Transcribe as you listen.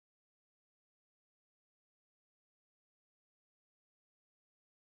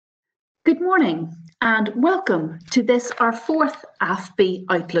Good morning and welcome to this, our fourth AFBI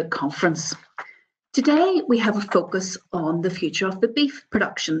Outlook conference. Today we have a focus on the future of the beef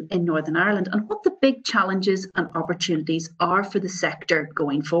production in Northern Ireland and what the big challenges and opportunities are for the sector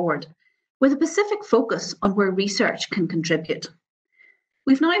going forward, with a specific focus on where research can contribute.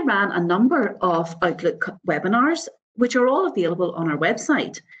 We've now ran a number of Outlook webinars, which are all available on our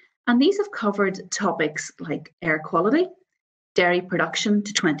website, and these have covered topics like air quality, dairy production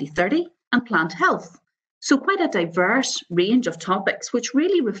to 2030, and plant health. So quite a diverse range of topics which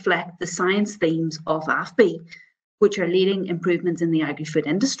really reflect the science themes of AFBI, which are leading improvements in the agri-food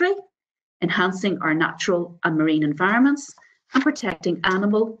industry, enhancing our natural and marine environments, and protecting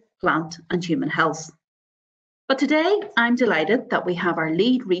animal, plant and human health. But today I'm delighted that we have our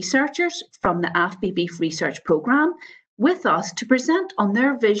lead researchers from the AFBI Beef Research Programme with us to present on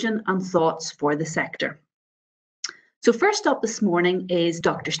their vision and thoughts for the sector. So first up this morning is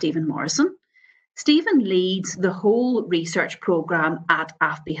Dr. Steven Morrison. Stephen leads the whole research programme at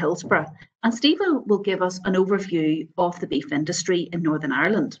AFBI Hillsborough, and Stephen will give us an overview of the beef industry in Northern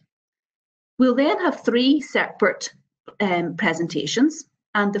Ireland. We'll then have three separate presentations,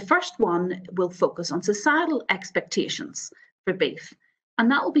 and the first one will focus on societal expectations for beef, and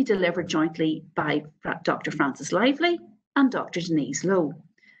that will be delivered jointly by Dr. Frances Lively and Dr. Denise Lowe.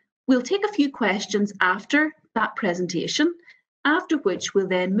 We'll take a few questions after that presentation, after which we'll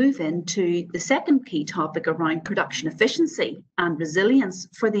then move into the second key topic around production efficiency and resilience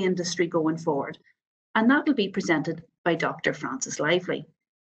for the industry going forward. And that will be presented by Dr. Frances Lively.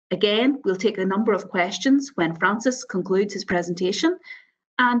 Again, we'll take a number of questions when Frances concludes his presentation,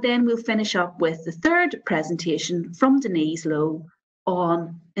 and then we'll finish up with the third presentation from Denise Lowe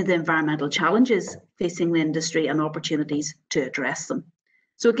on the environmental challenges facing the industry and opportunities to address them.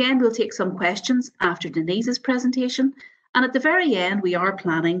 So again, we'll take some questions after Denise's presentation. And at the very end, we are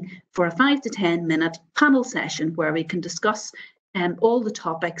planning for a 5 to 10 minute panel session where we can discuss all the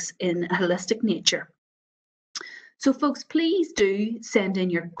topics in a holistic nature. So folks, please do send in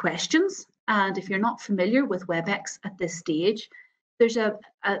your questions. And if you're not familiar with WebEx at this stage, there's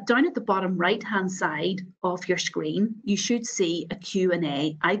down at the bottom right-hand side of your screen, you should see a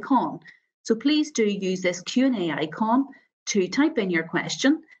Q&A icon. So please do use this Q&A icon to type in your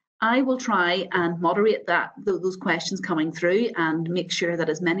question. I will try and moderate those questions coming through and make sure that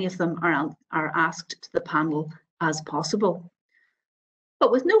as many of them are asked to the panel as possible.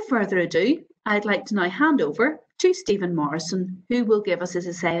 But with no further ado, I'd like to now hand over to Steven Morrison, who will give us, as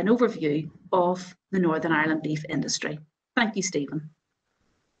I say, an overview of the Northern Ireland beef industry. Thank you, Steven.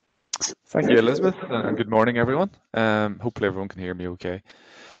 Thank you, Elizabeth, and good morning, everyone. Hopefully everyone can hear me okay.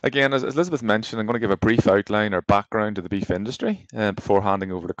 Again, as Elizabeth mentioned, I'm going to give a brief outline or background to the beef industry before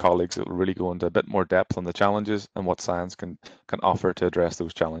handing over to colleagues that will really go into a bit more depth on the challenges and what science can offer to address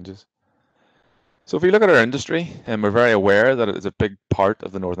those challenges. So if we look at our industry, we're very aware that it is a big part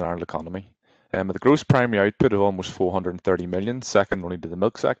of the Northern Ireland economy. With a gross primary output of almost 430 million, second only to the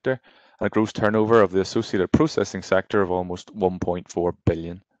milk sector, and a gross turnover of the associated processing sector of almost 1.4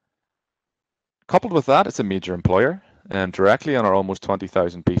 billion. Coupled with that, it's a major employer, directly on our almost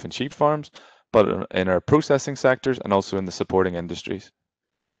 20,000 beef and sheep farms, but in our processing sectors and also in the supporting industries.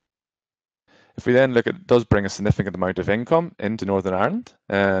 If we then look at, it does bring a significant amount of income into Northern Ireland,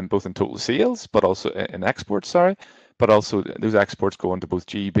 both in total sales, but also in exports, but also those exports go into both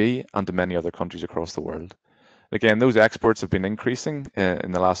GB and to many other countries across the world. Again, those exports have been increasing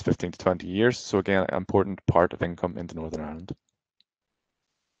in the last 15 to 20 years, so again, an important part of income into Northern Ireland.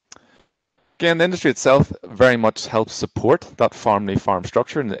 Again, the industry itself very much helps support that family farm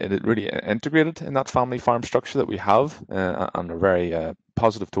structure, and it really integrated in that family farm structure that we have and are very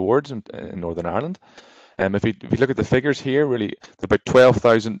positive towards in Northern Ireland. If we look at the figures here, really about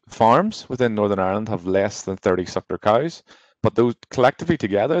 12,000 farms within Northern Ireland have less than 30 suckler cows, but those collectively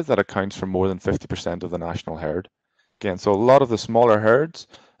together, that accounts for more than 50% of the national herd. Again, so a lot of the smaller herds,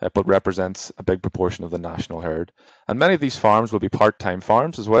 but represents a big proportion of the national herd. And many of these farms will be part-time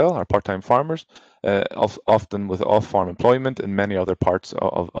farms as well, or part-time farmers, often with off-farm employment in many other parts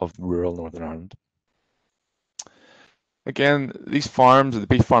of rural Northern Ireland. Again, these farms, the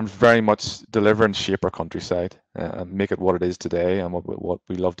beef farms, very much deliver and shape our countryside and make it what it is today and what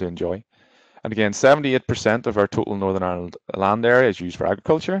we love to enjoy. And again, 78% of our total Northern Ireland land area is used for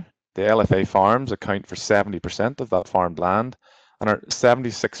agriculture. The LFA farms account for 70% of that farmed land, and our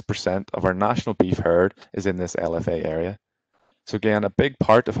 76% of our national beef herd is in this LFA area. So again, a big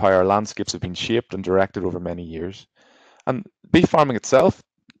part of how our landscapes have been shaped and directed over many years. And beef farming itself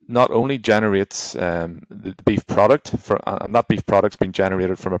not only generates the beef product, and that beef product's been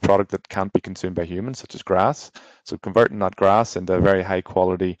generated from a product that can't be consumed by humans, such as grass. So converting that grass into a very high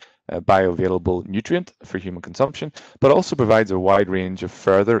quality bioavailable nutrient for human consumption, but also provides a wide range of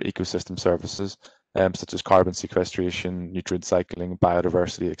further ecosystem services, such as carbon sequestration, nutrient cycling,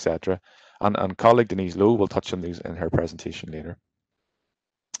 biodiversity, etc. And colleague Denise Lowe will touch on these in her presentation later.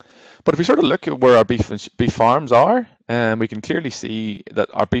 But if we sort of look at where our beef farms are, we can clearly see that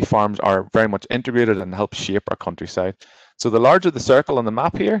our beef farms are very much integrated and help shape our countryside. So the larger the circle on the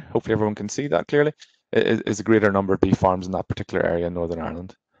map here, hopefully everyone can see that clearly, is a greater number of beef farms in that particular area in Northern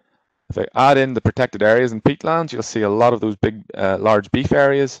Ireland. If I add in the protected areas and peatlands, you'll see a lot of those big, large beef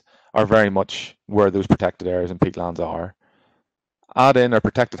areas are very much where those protected areas and peatlands are. Add in our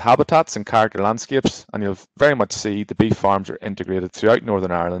protected habitats and character landscapes, and you'll very much see the beef farms are integrated throughout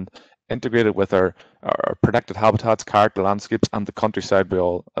Northern Ireland, integrated with our protected habitats, character landscapes, and the countryside we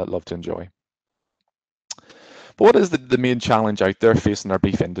all love to enjoy. But what is the main challenge out there facing our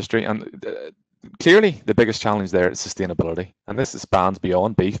beef industry? And clearly, the biggest challenge there is sustainability. And this spans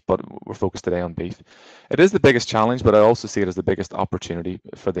beyond beef, but we're focused today on beef. It is the biggest challenge, but I also see it as the biggest opportunity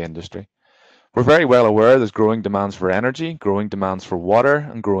for the industry. We're very well aware there's growing demands for energy, growing demands for water,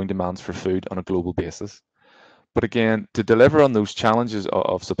 and growing demands for food on a global basis. But again, to deliver on those challenges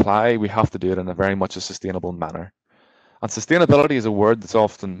of supply, we have to do it in a very much a sustainable manner. And sustainability is a word that's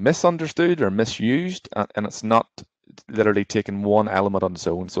often misunderstood or misused, and it's not literally taking one element on its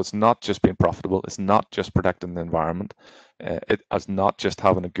own. So it's not just being profitable, it's not just protecting the environment, it's not just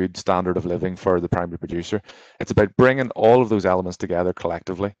having a good standard of living for the primary producer. It's about bringing all of those elements together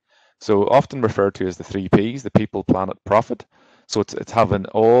collectively. So often referred to as the 3 Ps, the people, planet, profit. So it's having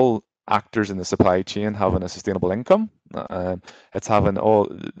all actors in the supply chain having a sustainable income. It's having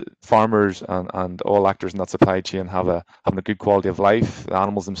all farmers and all actors in that supply chain having a good quality of life, the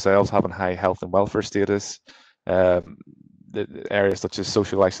animals themselves having high health and welfare status, the areas such as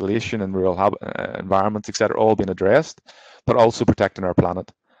social isolation and rural environments, etc., all being addressed, but also protecting our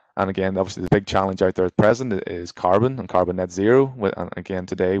planet. And again, obviously the big challenge out there at present is carbon and carbon net zero. And again,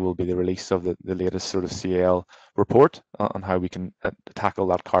 today will be the release of the latest sort of CL report on how we can tackle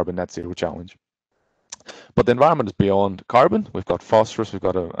that carbon net zero challenge. But the environment is beyond carbon. We've got phosphorus, we've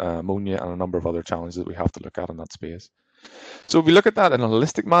got ammonia, and a number of other challenges that we have to look at in that space. So if we look at that in a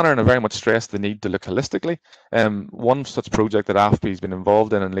holistic manner, and I very much stress the need to look holistically, one such project that AFBI has been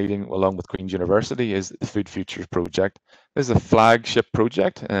involved in and leading along with Queen's University is the Food Futures project. This is a flagship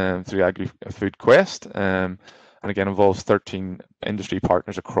project through Agri-food Quest, and again involves 13 industry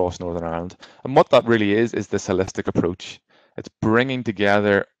partners across Northern Ireland. And what that really is this holistic approach. It's bringing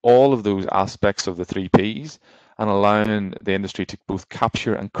together all of those aspects of the 3 Ps and allowing the industry to both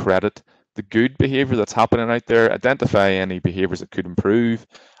capture and credit the good behaviour that's happening out there, identify any behaviours that could improve,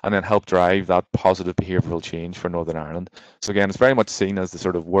 and then help drive that positive behavioural change for Northern Ireland. So again, it's very much seen as the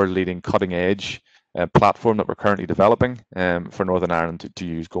sort of world-leading, cutting-edge platform that we're currently developing for Northern Ireland to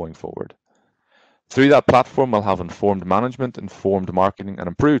use going forward. Through that platform, we'll have informed management, informed marketing, and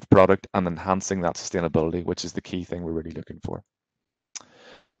improved product, and enhancing that sustainability, which is the key thing we're really looking for.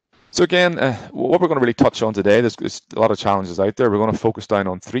 So again, what we're going to really touch on today, there's a lot of challenges out there. We're going to focus down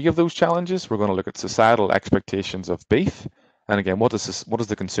on 3 of those challenges. We're going to look at societal expectations of beef, and again, what does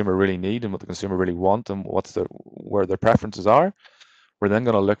the consumer really need and what the consumer really want, and where their preferences are. We're then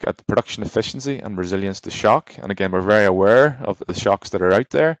going to look at the production efficiency and resilience to shock, and again, we're very aware of the shocks that are out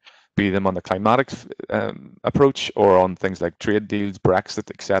there, be them on the climatic approach or on things like trade deals,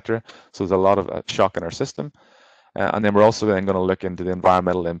 Brexit, etc. So there's a lot of shock in our system. And then we're also then going to look into the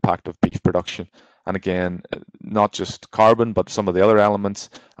environmental impact of beef production. And again, not just carbon, but some of the other elements.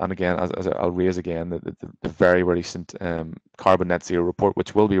 And again, as I'll raise again, the very recent carbon net zero report,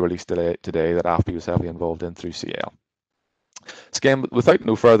 which will be released today that AFBI was heavily involved in through CL. So again, without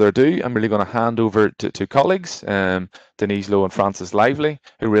no further ado, I'm really going to hand over to colleagues, Denise Lowe and Francis Lively,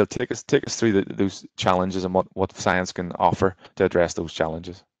 who will take us through those challenges and what science can offer to address those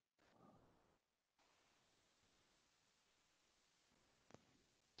challenges.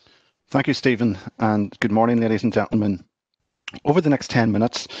 Thank you, Stephen, and good morning, ladies and gentlemen. Over the next 10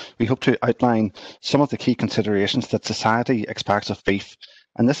 minutes, we hope to outline some of the key considerations that society expects of beef,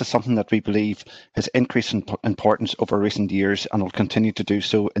 and this is something that we believe has increased in importance over recent years and will continue to do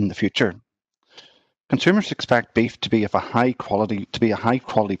so in the future. Consumers expect beef to be a high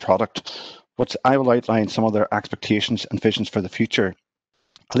quality product, which I will outline some of their expectations and visions for the future.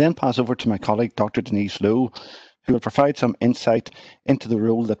 I'll then pass over to my colleague, Dr. Denise Lowe, who will provide some insight into the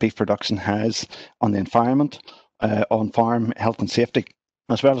role that beef production has on the environment, on farm health and safety,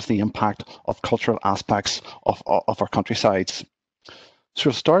 as well as the impact of cultural aspects of our countrysides. So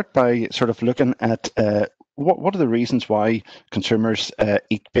we'll start by sort of looking at what are the reasons why consumers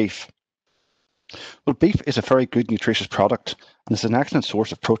eat beef. Well, beef is a very good nutritious product and is an excellent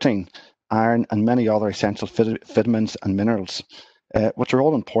source of protein, iron and many other essential vitamins and minerals, which are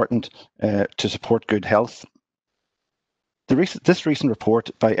all important to support good health. This recent report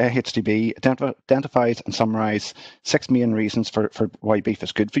by AFBI identifies and summarises 6 main reasons for why beef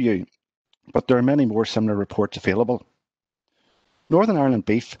is good for you, but there are many more similar reports available. Northern Ireland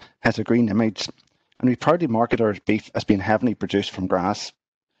beef has a green image, and we proudly market our beef as being heavily produced from grass.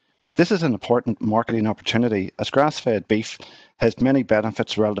 This is an important marketing opportunity as grass-fed beef has many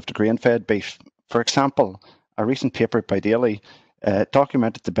benefits relative to grain-fed beef. For example, a recent paper by Daly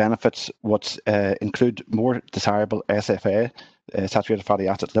documented the benefits which include more desirable SFA, saturated fatty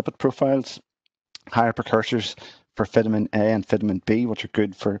acid lipid profiles, higher precursors for vitamin A and vitamin B, which are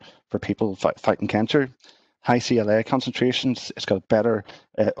good for people fighting cancer, high CLA concentrations, it's got a better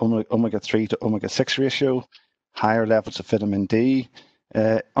omega-3 to omega-6 ratio, higher levels of vitamin D.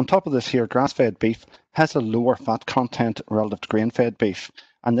 On top of this here, grass-fed beef has a lower fat content relative to grain-fed beef,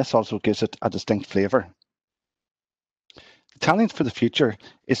 and this also gives it a distinct flavour. The challenge for the future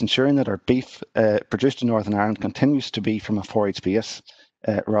is ensuring that our beef produced in Northern Ireland continues to be from a forage base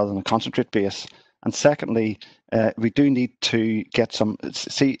rather than a concentrate base. And secondly, we do need to get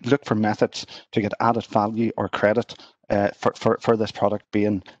look for methods to get added value or credit for this product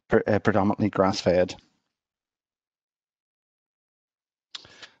being predominantly grass-fed.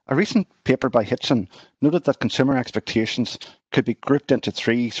 A recent paper by Hitchin noted that consumer expectations could be grouped into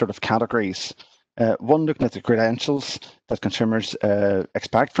 3 sort of categories. One, looking at the credentials that consumers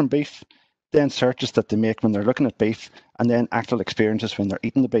expect from beef, then searches that they make when they're looking at beef, and then actual experiences when they're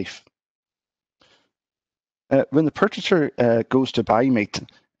eating the beef. When the purchaser goes to buy meat,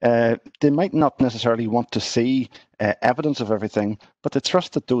 they might not necessarily want to see evidence of everything, but they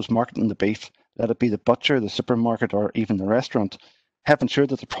trust that those marketing the beef, let it be the butcher, the supermarket, or even the restaurant, have ensured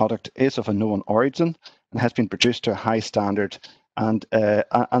that the product is of a known origin and has been produced to a high standard, and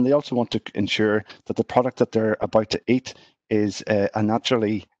they also want to ensure that the product that they're about to eat is a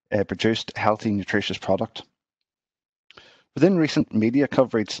naturally produced, healthy, nutritious product. Within recent media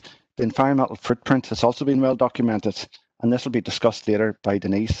coverage, the environmental footprint has also been well documented, and this will be discussed later by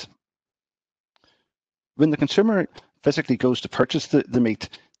Denise. When the consumer physically goes to purchase the meat,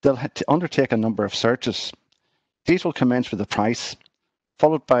 they'll have to undertake a number of searches. These will commence with the price,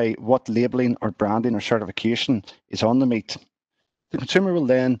 followed by what labelling or branding or certification is on the meat. The consumer will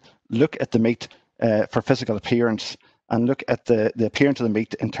then look at the meat for physical appearance and look at the appearance of the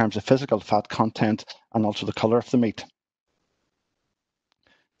meat in terms of physical fat content and also the colour of the meat.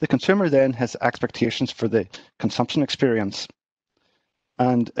 The consumer then has expectations for the consumption experience,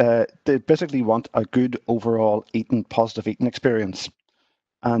 and they basically want a good overall positive eating experience.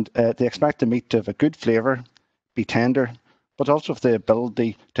 And they expect the meat to have a good flavour, be tender, but also have the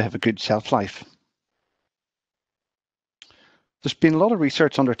ability to have a good shelf life. There's been a lot of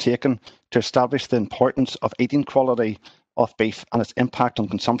research undertaken to establish the importance of eating quality of beef and its impact on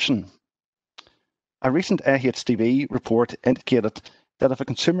consumption. A recent AFBI report indicated that if a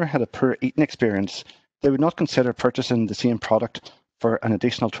consumer had a poor eating experience, they would not consider purchasing the same product for an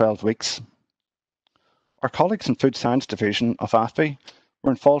additional 12 weeks. Our colleagues in Food Science Division of AFBI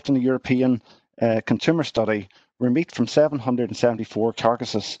were involved in a European consumer study where meat from 774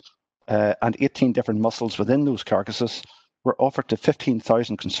 carcasses and 18 different muscles within those carcasses were offered to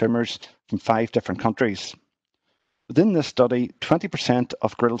 15,000 consumers from 5 different countries. Within this study, 20%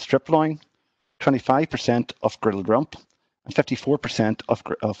 of grilled strip loin, 25% of grilled rump, and 54%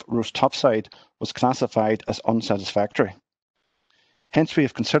 of roast topside was classified as unsatisfactory. Hence, we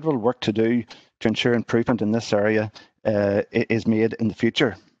have considerable work to do to ensure improvement in this area is made in the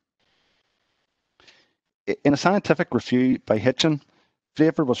future. In a scientific review by Hitchin,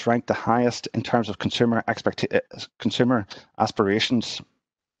 flavour was ranked the highest in terms of consumer aspirations.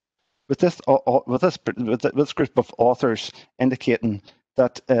 With this group of authors indicating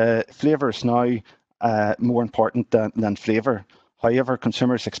that flavour is now more important than flavour. However,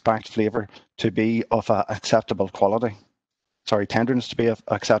 consumers expect flavour to be of acceptable quality. Tenderness to be of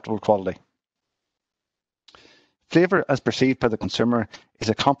acceptable quality. Flavour, as perceived by the consumer, is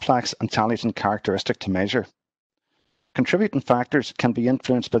a complex and challenging characteristic to measure. Contributing factors can be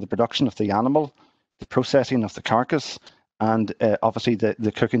influenced by the production of the animal, the processing of the carcass, and obviously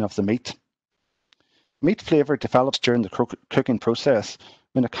the cooking of the meat. Meat flavour develops during the cooking process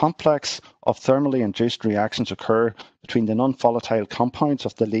when a complex of thermally induced reactions occur between the non-volatile compounds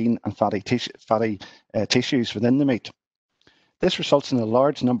of the lean and fatty tissues within the meat. This results in a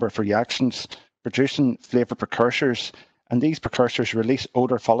large number of reactions producing flavour precursors, and these precursors release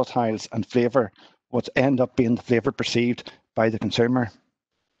odour volatiles and flavour, which end up being the flavour perceived by the consumer.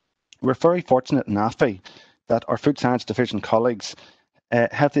 We're very fortunate in AFBI that our Food Science Division colleagues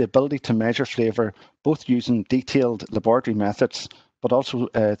have the ability to measure flavour both using detailed laboratory methods but also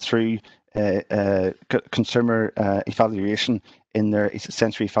through consumer evaluation in their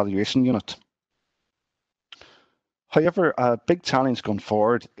sensory evaluation unit. However, a big challenge going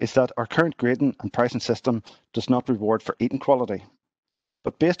forward is that our current grading and pricing system does not reward for eating quality.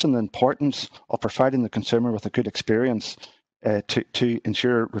 But based on the importance of providing the consumer with a good experience to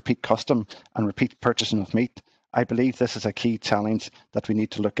ensure repeat custom and repeat purchasing of meat, I believe this is a key challenge that we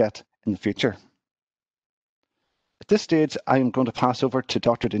need to look at in the future. At this stage, I am going to pass over to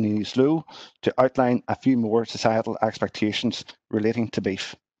Dr. Denise Lowe to outline a few more societal expectations relating to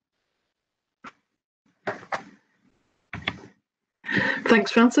beef.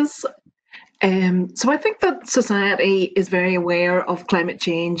 Thanks, Francis. So I think that society is very aware of climate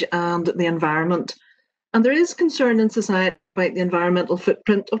change and the environment, and there is concern in society about the environmental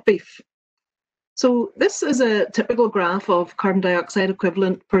footprint of beef. So this is a typical graph of carbon dioxide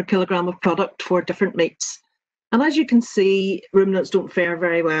equivalent per kilogram of product for different meats. And as you can see, ruminants don't fare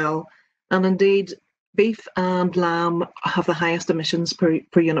very well. And indeed, beef and lamb have the highest emissions per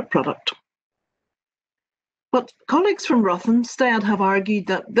unit product. But colleagues from Rothamsted have argued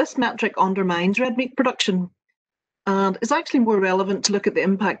that this metric undermines red meat production and is actually more relevant to look at the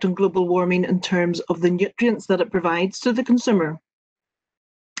impact on global warming in terms of the nutrients that it provides to the consumer.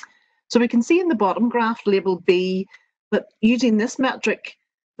 So we can see in the bottom graph labelled B that using this metric,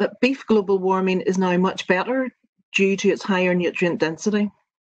 that beef global warming is now much better due to its higher nutrient density.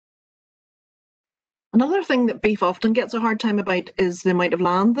 Another thing that beef often gets a hard time about is the amount of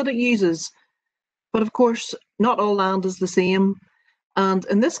land that it uses. But of course, not all land is the same. And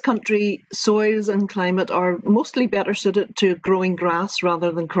in this country, soils and climate are mostly better suited to growing grass rather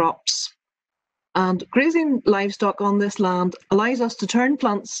than crops. And grazing livestock on this land allows us to turn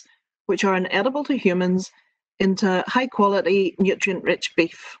plants which are inedible to humans into high quality, nutrient-rich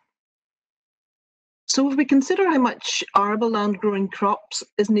beef. So if we consider how much arable land growing crops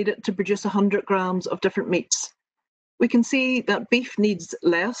is needed to produce 100 grams of different meats, we can see that beef needs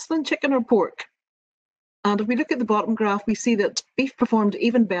less than chicken or pork. And if we look at the bottom graph, we see that beef performed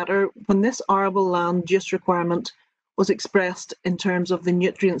even better when this arable land use requirement was expressed in terms of the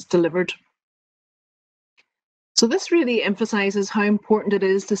nutrients delivered. So this really emphasises how important it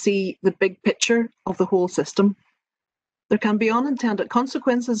is to see the big picture of the whole system. There can be unintended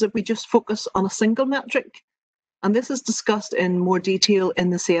consequences if we just focus on a single metric, and this is discussed in more detail in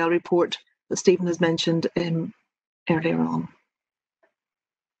the CL report that Stephen has mentioned earlier on.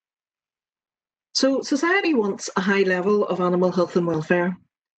 So society wants a high level of animal health and welfare,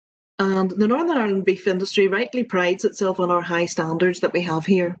 and the Northern Ireland beef industry rightly prides itself on our high standards that we have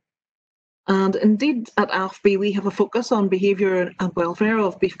here. And indeed at AFBI we have a focus on behaviour and welfare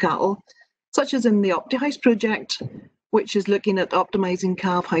of beef cattle, such as in the OptiHouse project, which is looking at optimising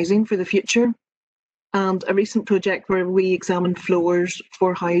calf housing for the future, and a recent project where we examined floors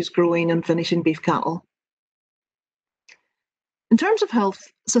for house growing and finishing beef cattle. In terms of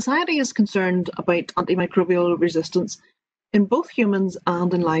health, society is concerned about antimicrobial resistance in both humans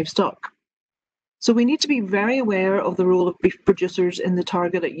and in livestock. So we need to be very aware of the role of beef producers in the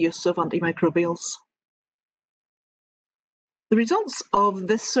targeted use of antimicrobials. The results of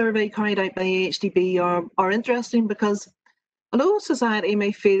this survey carried out by AHDB are interesting because although society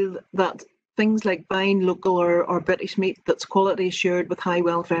may feel that things like buying local or British meat that's quality assured with high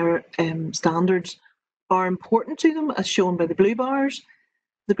welfare standards are important to them, as shown by the blue bars,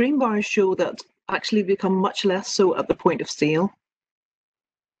 the green bars show that actually become much less so at the point of sale.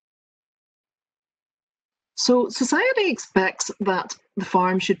 So society expects that the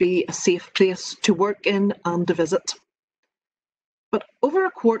farm should be a safe place to work in and to visit. But over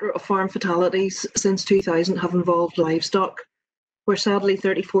a quarter of farm fatalities since 2000 have involved livestock, where sadly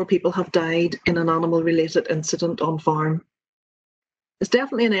 34 people have died in an animal-related incident on farm. It's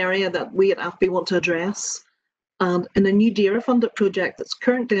definitely an area that we at AFBI want to address, and in a new DAERA-funded project that's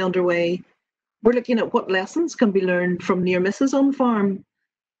currently underway, we're looking at what lessons can be learned from near misses on farm,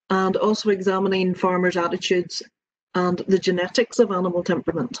 and also examining farmers' attitudes and the genetics of animal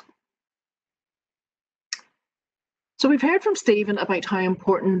temperament. So we've heard from Stephen about how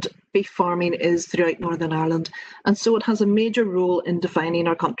important beef farming is throughout Northern Ireland, and so it has a major role in defining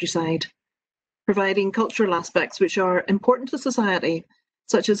our countryside, providing cultural aspects which are important to society,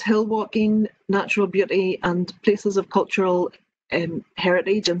 such as hill walking, natural beauty, and places of cultural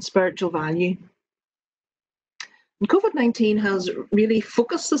heritage and spiritual value. And COVID-19 has really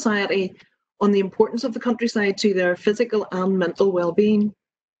focused society on the importance of the countryside to their physical and mental well-being.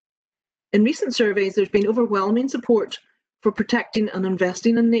 In recent surveys, there's been overwhelming support for protecting and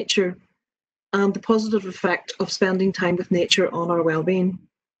investing in nature, and the positive effect of spending time with nature on our well-being.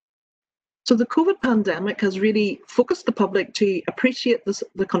 So the COVID pandemic has really focused the public to appreciate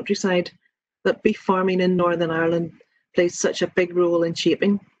the countryside that beef farming in Northern Ireland plays such a big role in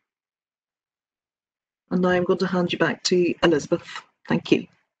shaping. And now I'm going to hand you back to Elizabeth. Thank you.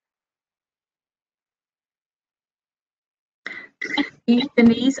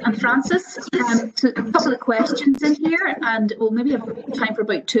 Denise and Francis, so a couple of questions in here, and we'll maybe have time for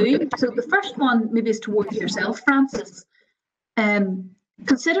about two. So the first one maybe is towards yourself, Francis.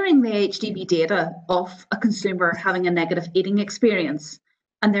 Considering the HDB data of a consumer having a negative eating experience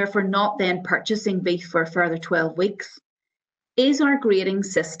and therefore not then purchasing beef for a further 12 weeks, is our grading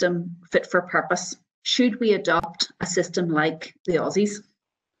system fit for purpose? Should we adopt a system like the Aussies?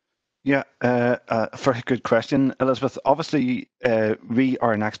 Yeah, very good question, Elizabeth. Obviously, we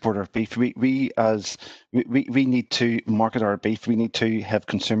are an exporter of beef. We need to market our beef. We need to have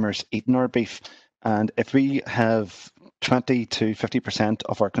consumers eating our beef. And if we have 20 to 50%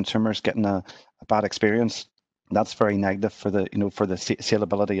 of our consumers getting a bad experience, that's very negative for the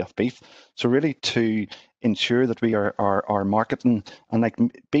saleability of beef. So really, to ensure that we are marketing, and like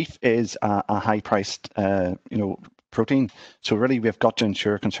beef is a high-priced protein, so really we've got to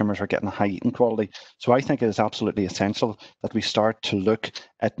ensure consumers are getting a high eating quality. So I think it is absolutely essential that we start to look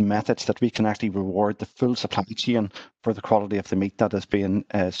at methods that we can actually reward the full supply chain for the quality of the meat that is being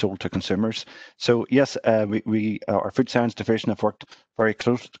sold to consumers. So yes, our food science division have worked very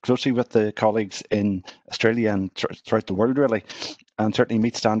closely with the colleagues in Australia and throughout the world really, and certainly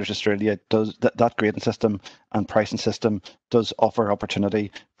Meat Standards Australia does that grading system and pricing system does offer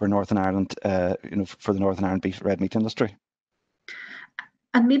opportunity for Northern Ireland, for the Northern Ireland beef red meat industry.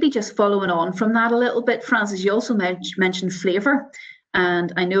 And maybe just following on from that a little bit, Francis, you also mentioned flavour.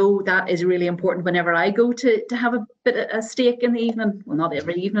 And I know that is really important whenever I go to have a bit of a steak in the evening. Well, not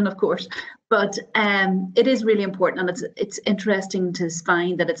every evening, of course, but it is really important. And it's interesting to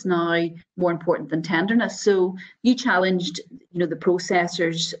find that it's now more important than tenderness. So you challenged, the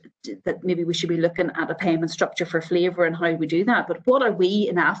processors that maybe we should be looking at a payment structure for flavour and how we do that. But what are we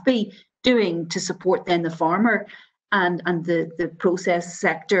in AFBI doing to support then the farmer and the process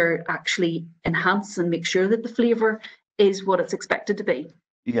sector actually enhance and make sure that the flavour is what it's expected to be?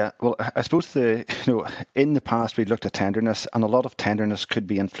 Yeah, well, I suppose in the past we looked at tenderness, and a lot of tenderness could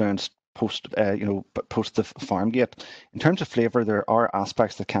be influenced post the farm gate. In terms of flavour, there are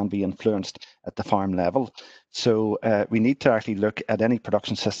aspects that can be influenced at the farm level. So we need to actually look at any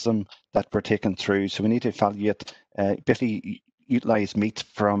production system that we're taking through. So we need to evaluate, basically utilise meat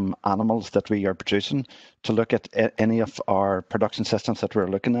from animals that we are producing to look at any of our production systems that we're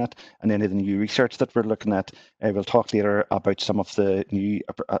looking at and any of the new research that we're looking at. We'll talk later about some of the new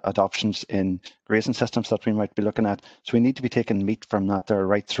adoptions in grazing systems that we might be looking at. So we need to be taking meat from that there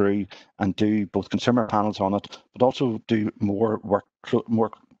right through and do both consumer panels on it, but also do work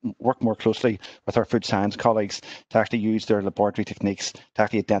more closely with our food science colleagues to actually use their laboratory techniques to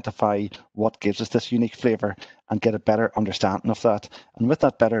actually identify what gives us this unique flavour and get a better understanding of that. And with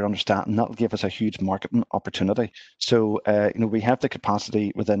that better understanding, that'll give us a huge marketing opportunity. So we have the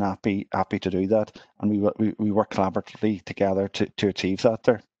capacity within AFBI to do that, and we work collaboratively together to achieve that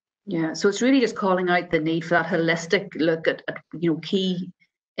there. Yeah, so it's really just calling out the need for that holistic look at key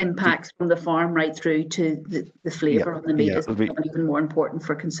impacts from the farm right through to the flavour of the meat is even more important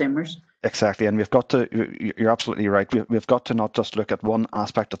for consumers. Exactly, and we've got to, you're absolutely right, we've got to not just look at one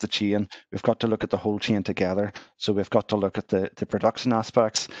aspect of the chain, we've got to look at the whole chain together. So we've got to look at the production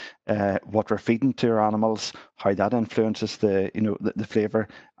aspects, what we're feeding to our animals, how that influences the flavour,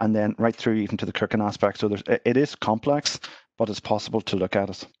 and then right through even to the cooking aspect. So it is complex, but it's possible to look at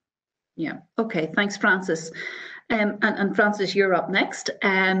it. Yeah, okay, thanks Francis. And Francis, you're up next.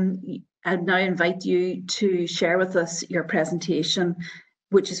 I now invite you to share with us your presentation,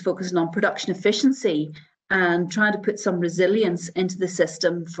 which is focusing on production efficiency and trying to put some resilience into the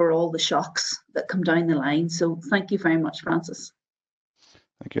system for all the shocks that come down the line. So thank you very much, Francis.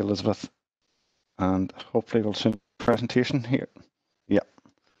 Thank you, Elizabeth. And hopefully we'll soon presentation here. Yeah.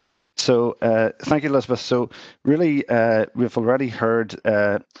 So thank you, Elizabeth. So really, we've already heard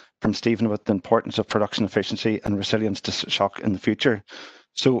from Stephen about the importance of production efficiency and resilience to shock in the future.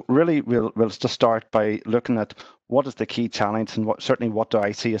 So really, we'll just start by looking at what is the key challenge and what do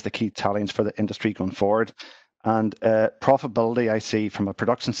I see as the key challenge for the industry going forward. And profitability, I see from a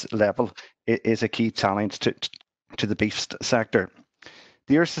production level, is a key challenge to the beef sector.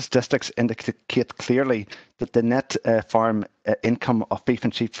 The EAR statistics indicate clearly that the net farm income of beef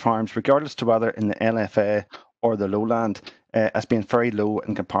and sheep farms, regardless to whether in the LFA or the lowland, has been very low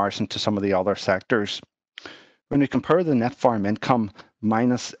in comparison to some of the other sectors. When we compare the net farm income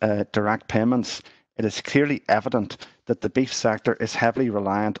minus direct payments, it is clearly evident that the beef sector is heavily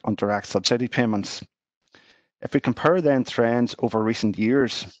reliant on direct subsidy payments. If we compare then trends over recent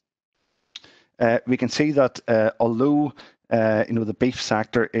years, we can see that although the beef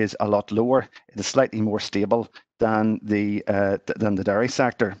sector is a lot lower, it is slightly more stable than the dairy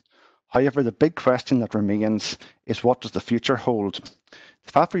sector. However, the big question that remains is, what does the future hold?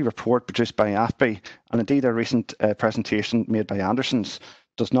 The AFBI report produced by AFBI, and indeed a recent presentation made by Anderson's,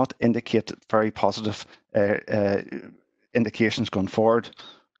 does not indicate very positive indications going forward.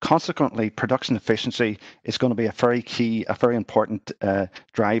 Consequently, production efficiency is going to be a very important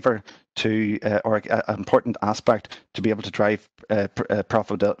driver to, or an important aspect to be able to drive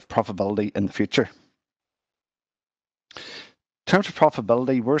profitability in the future. In terms of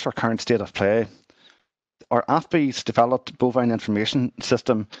profitability, where's our current state of play? Our AFBI's developed bovine information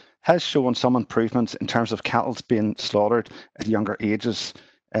system has shown some improvements in terms of cattle being slaughtered at younger ages,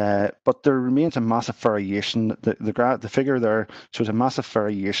 but there remains a massive variation. The figure there shows a massive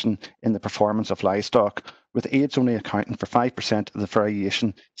variation in the performance of livestock, with age only accounting for 5% of the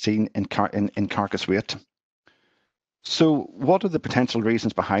variation seen in carcass weight. So what are the potential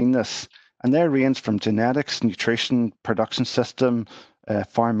reasons behind this? And they range from genetics, nutrition, production system,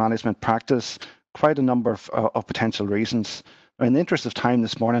 farm management practice, quite a number of potential reasons. Now, in the interest of time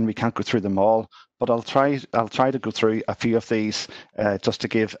this morning, we can't go through them all, but I'll try to go through a few of these just to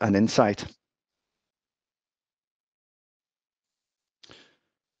give an insight.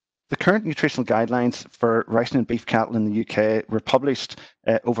 The current nutritional guidelines for rationing beef cattle in the UK were published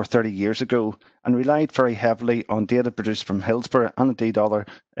over 30 years ago and relied very heavily on data produced from Hillsborough and indeed other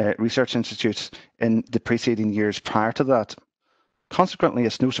research institutes in the preceding years prior to that. Consequently,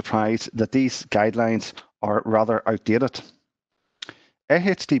 it's no surprise that these guidelines are rather outdated.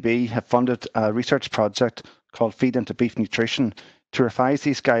 AHDB have funded a research project called Feed into Beef Nutrition to revise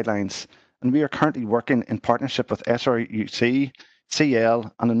these guidelines, and we are currently working in partnership with SRUC,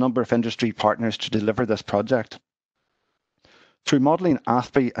 CL, and a number of industry partners to deliver this project. Through modelling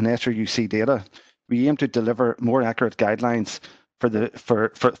AFBI and SRUC data, we aim to deliver more accurate guidelines for the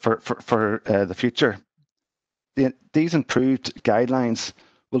future. These improved guidelines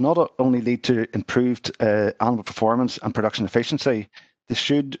will not only lead to improved animal performance and production efficiency, they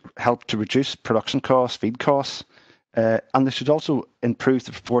should help to reduce production costs, feed costs, and they should also improve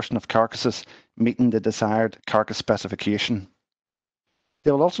the proportion of carcasses meeting the desired carcass specification.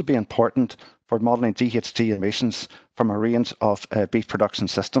 They will also be important for modelling GHG emissions from a range of beef production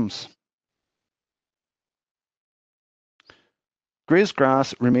systems. Grazed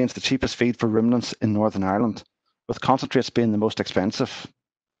grass remains the cheapest feed for ruminants in Northern Ireland, with concentrates being the most expensive.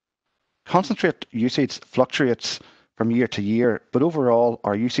 Concentrate usage fluctuates from year to year, but overall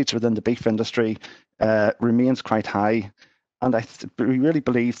our usage within the beef industry remains quite high, and we really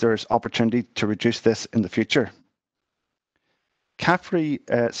believe there's opportunity to reduce this in the future. CAFRE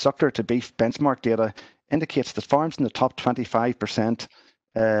suckler to beef benchmark data indicates that farms in the top 25%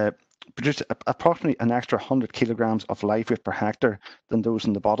 produce approximately an extra 100 kilograms of live weight per hectare than those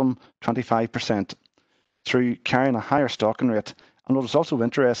in the bottom 25%. Through carrying a higher stocking rate, and what is also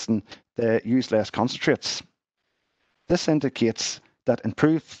interesting, they use less concentrates. This indicates that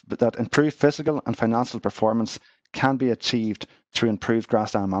improved physical and financial performance can be achieved through improved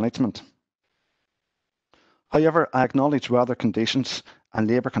grassland management. However, I acknowledge weather conditions and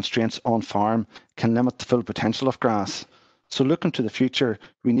labour constraints on farm can limit the full potential of grass. So looking to the future,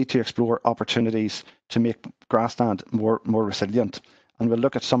 we need to explore opportunities to make grassland more resilient. And we'll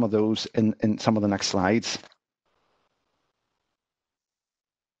look at some of those in some of the next slides.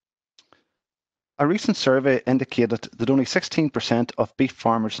 A recent survey indicated that only 16% of beef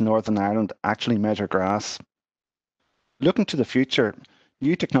farmers in Northern Ireland actually measure grass. Looking to the future,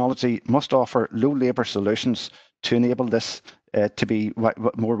 new technology must offer low labour solutions to enable this to be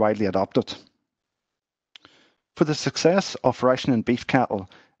more widely adopted. For the success of rationing beef cattle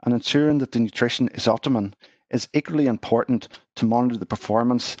and ensuring that the nutrition is optimum, is equally important to monitor the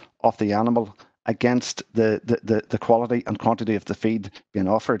performance of the animal against the quality and quantity of the feed being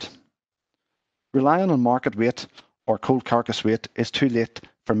offered. Relying on market weight or cold carcass weight is too late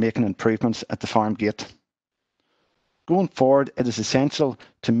for making improvements at the farm gate. Going forward, it is essential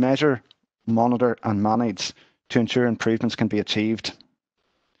to measure, monitor and manage to ensure improvements can be achieved.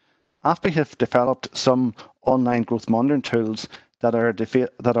 AFBI have developed some online growth monitoring tools that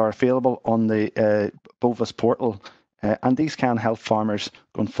are available on the Bovis portal, and these can help farmers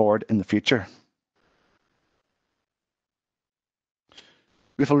going forward in the future.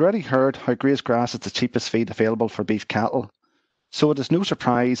 We've already heard how grazed grass is the cheapest feed available for beef cattle. So it is no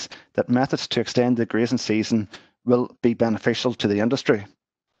surprise that methods to extend the grazing season will be beneficial to the industry.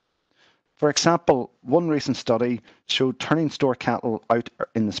 For example, one recent study showed turning store cattle out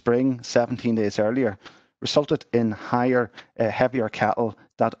in the spring, 17 days earlier, resulted in higher, heavier cattle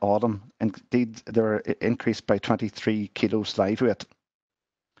that autumn. Indeed, they were increased by 23 kilos live weight.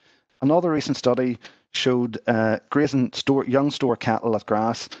 Another recent study showed grazing young store cattle at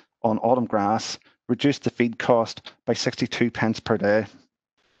grass on autumn grass reduced the feed cost by 62 pence per day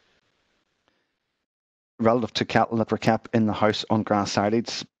relative to cattle that were kept in the house on grass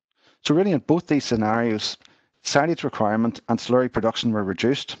silage. So really in both these scenarios, silage requirement and slurry production were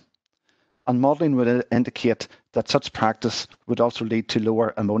reduced, and modelling would indicate that such practice would also lead to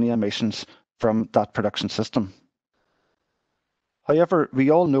lower ammonia emissions from that production system. However, we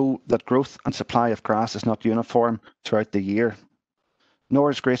all know that growth and supply of grass is not uniform throughout the year, nor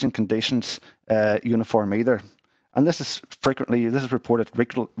is grazing conditions uniform either. And this is reported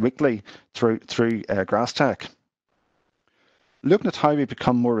weekly through GrassTech. Looking at how we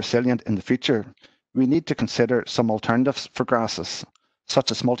become more resilient in the future, we need to consider some alternatives for grasses,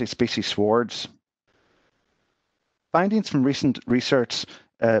 such as multi-species swards. Findings from recent research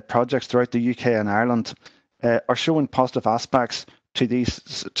projects throughout the UK and Ireland are showing positive aspects to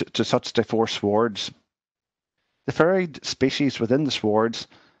such diverse swards. The varied species within the swards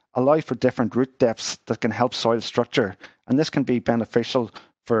allow for different root depths that can help soil structure, and this can be beneficial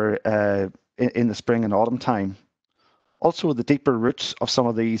for in the spring and autumn time. Also, the deeper roots of some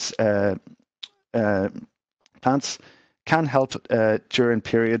of these plants can help during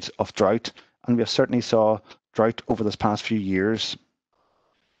periods of drought, and we have certainly saw drought over this past few years.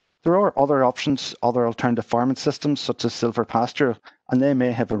 There are other options, other alternative farming systems such as silver pasture, and they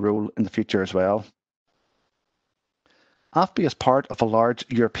may have a role in the future as well. AFBI is part of a large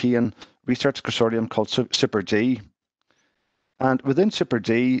European research consortium called Super-G. And within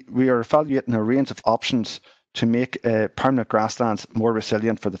Super-G, we are evaluating a range of options to make permanent grasslands more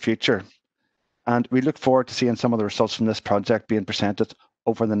resilient for the future. And we look forward to seeing some of the results from this project being presented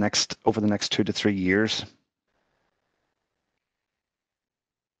over the next 2 to 3 years.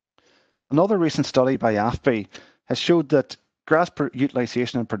 Another recent study by AFBI has showed that grass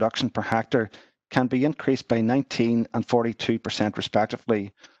utilisation and production per hectare can be increased by 19% and 42%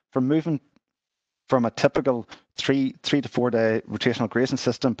 respectively from moving from a typical 3 to 4 day rotational grazing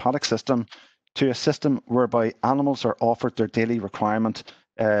system, paddock system, to a system whereby animals are offered their daily requirement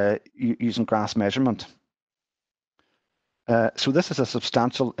using grass measurement. So this is a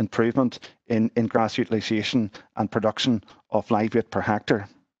substantial improvement in grass utilisation and production of live weight per hectare.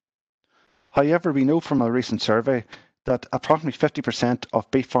 However, we know from a recent survey that approximately 50% of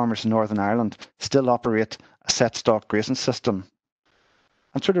beef farmers in Northern Ireland still operate a set stock grazing system.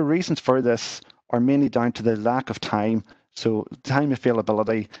 And so the reasons for this are mainly down to the lack of time. So time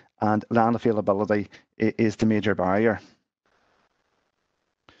availability and land availability is the major barrier.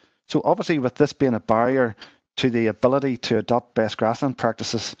 So obviously with this being a barrier to the ability to adopt best grassland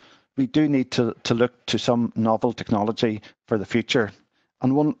practices, we do need to look to some novel technology for the future.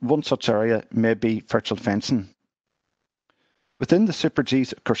 And one such area may be virtual fencing. Within the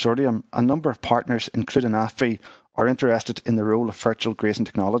Super-G's consortium, a number of partners, including AFBI, are interested in the role of virtual grazing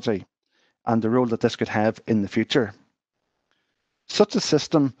technology and the role that this could have in the future. Such a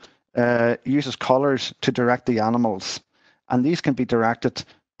system uses collars to direct the animals, and these can be directed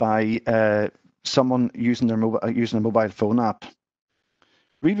by someone using a mobile phone app.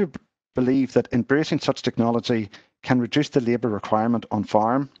 We believe that embracing such technology can reduce the labour requirement on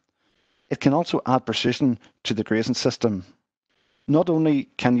farm. It can also add precision to the grazing system. Not only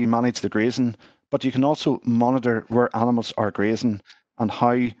can you manage the grazing, but you can also monitor where animals are grazing and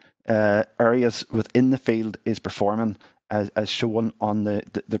how areas within the field is performing, as shown on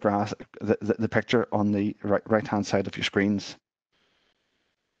the picture on the right-hand side of your screens.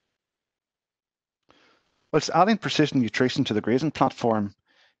 Whilst adding precision nutrition to the grazing platform,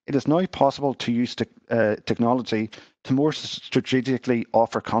 it is now possible to use technology to more strategically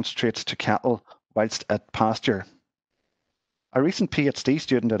offer concentrates to cattle whilst at pasture. A recent PhD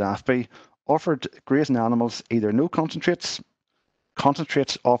student at AFBI offered grazing animals either no concentrates,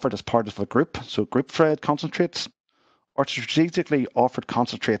 concentrates offered as part of a group, so group-fed concentrates, or strategically offered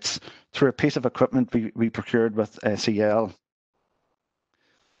concentrates through a piece of equipment we procured with CL.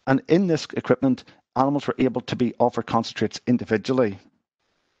 And in this equipment, animals were able to be offered concentrates individually.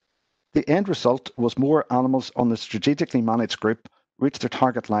 The end result was more animals on the strategically managed group reached their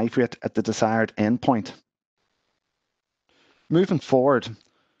target live weight at the desired endpoint. Moving forward,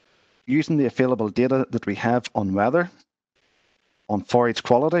 using the available data that we have on weather, on forage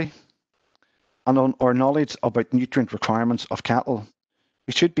quality, and on our knowledge about nutrient requirements of cattle,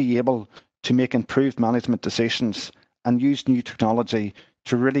 we should be able to make improved management decisions and use new technology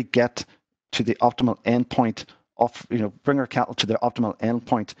to really get to the optimal endpoint of, bring our cattle to their optimal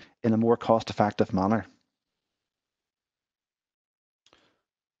endpoint in a more cost-effective manner.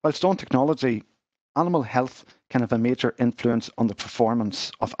 Whilst on technology, animal health can have a major influence on the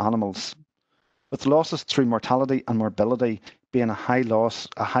performance of animals, with losses through mortality and morbidity being a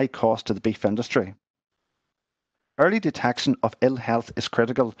high cost to the beef industry. Early detection of ill health is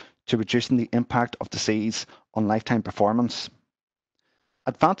critical to reducing the impact of disease on lifetime performance.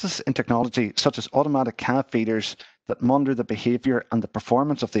 Advances in technology such as automatic calf feeders that monitor the behaviour and the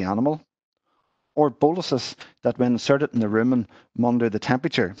performance of the animal, or boluses that, when inserted in the rumen, monitor the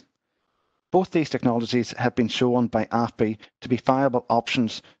temperature. Both these technologies have been shown by AFBI to be viable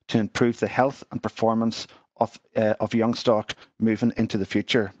options to improve the health and performance of young stock moving into the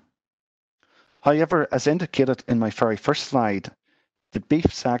future. However, as indicated in my very first slide, the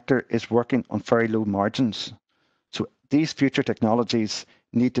beef sector is working on very low margins, so these future technologies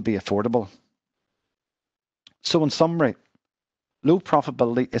need to be affordable. So in summary, low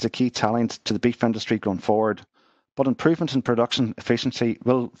profitability is a key challenge to the beef industry going forward, but improvements in production efficiency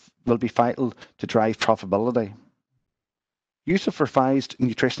will be vital to drive profitability. Use of revised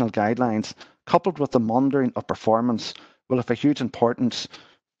nutritional guidelines coupled with the monitoring of performance will have a huge importance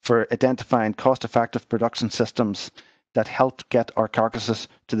for identifying cost-effective production systems that help get our carcasses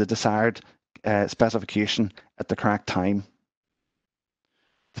to the desired specification at the correct time.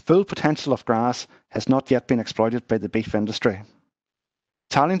 The full potential of grass has not yet been exploited by the beef industry.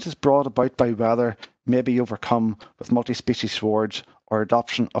 Challenges brought about by weather may be overcome with multi-species swards or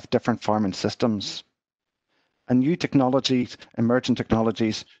adoption of different farming systems. And new technologies, emerging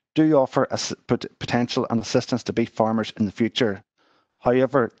technologies, do offer potential and assistance to beef farmers in the future.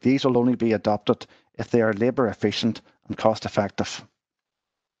 However, these will only be adopted if they are labour efficient and cost effective.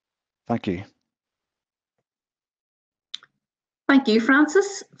 Thank you. Thank you,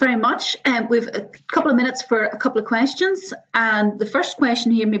 Francis, very much. We've a couple of minutes for a couple of questions. And the first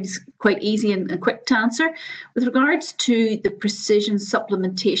question here maybe is quite easy and quick to answer. With regards to the precision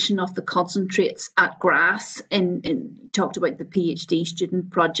supplementation of the concentrates at grass, you talked about the PhD student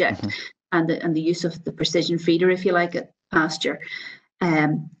project and the use of the precision feeder, if you like, at pasture.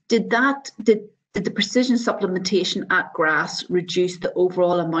 Did the precision supplementation at grass reduce the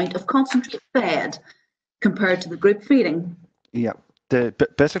overall amount of concentrate fed compared to the group feeding? Yeah,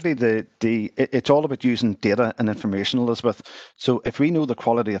 basically it's all about using data and information, Elizabeth. So if we know the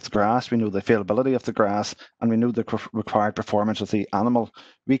quality of the grass, we know the availability of the grass, and we know the required performance of the animal,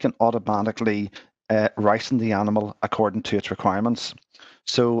 we can automatically ration the animal according to its requirements.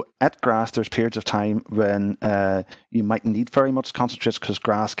 So at grass, there's periods of time when you might need very much concentrates because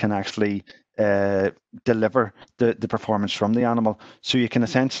grass can actually deliver the performance from the animal. So you can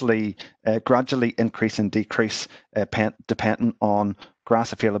essentially gradually increase and decrease depending on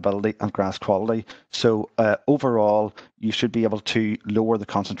grass availability and grass quality. So overall, you should be able to lower the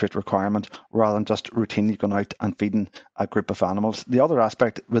concentrate requirement rather than just routinely going out and feeding a group of animals. The other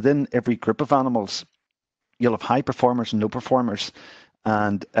aspect, within every group of animals, you'll have high performers and low performers.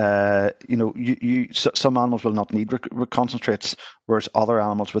 And some animals will not need concentrates, whereas other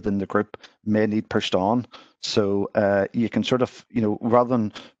animals within the group may need pushed on. So you can sort of, rather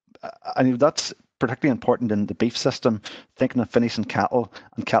than, that's particularly important in the beef system, thinking of finishing cattle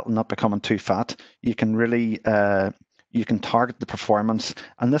and cattle not becoming too fat. You can really, you can target the performance,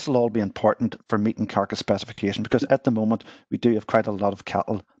 and this will all be important for meeting carcass specification, because at the moment we do have quite a lot of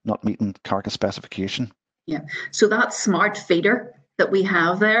cattle not meeting carcass specification. Yeah. So that smart feeder that we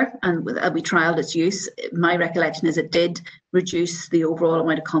have there, and we trialled its use, my recollection is it did reduce the overall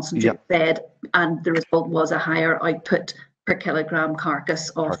amount of concentrate fed, and the result was a higher output per kilogram carcass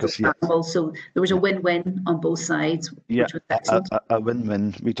of the animal. So there was a win-win on both sides, which was excellent. A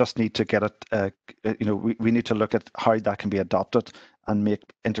win-win. We just need to get it, we need to look at how that can be adopted and make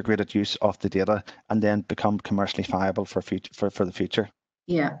integrated use of the data, and then become commercially viable for the future.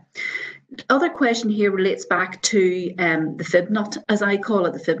 Yeah. Other question here relates back to the FibNut, as I call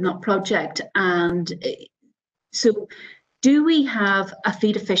it, the FibNut project. And so do we have a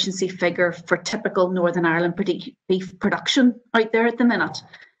feed efficiency figure for typical Northern Ireland beef production out there at the minute?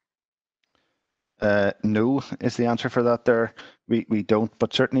 No is the answer for that there. We don't,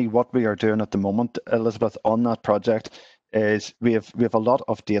 but certainly what we are doing at the moment, Elizabeth, on that project is we have a lot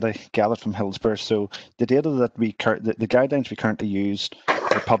of data gathered from Hillsborough. So the data that the guidelines we currently use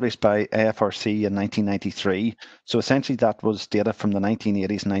were published by AFRC in 1993. So essentially that was data from the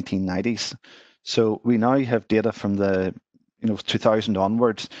 1980s and 1990s. So we now have data from the 2000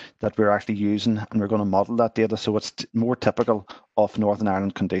 onwards that we're actually using, and we're going to model that data so it's more typical of Northern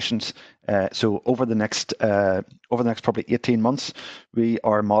Ireland conditions. So over the next probably 18 months, we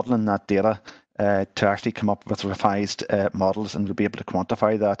are modelling that data to actually come up with revised models, and we'll be able to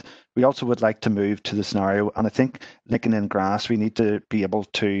quantify that. We also would like to move to the scenario, and I think linking in grass, we need to be able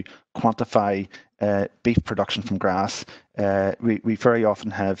to quantify beef production from grass. We very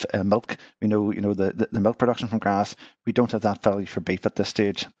often have milk. We know, the milk production from grass. We don't have that value for beef at this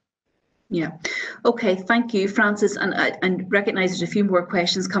stage. Yeah. Okay. Thank you, Francis. And I recognise there's a few more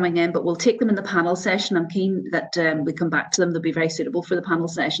questions coming in, but we'll take them in the panel session. I'm keen that we come back to them. They'll be very suitable for the panel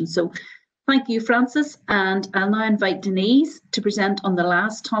session. So thank you, Francis. And I'll now invite Denise to present on the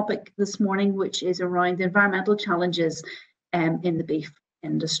last topic this morning, which is around the environmental challenges in the beef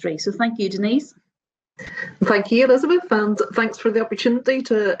industry. So thank you, Denise. Thank you, Elizabeth, and thanks for the opportunity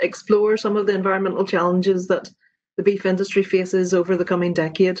to explore some of the environmental challenges that the beef industry faces over the coming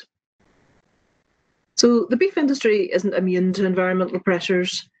decade. So the beef industry isn't immune to environmental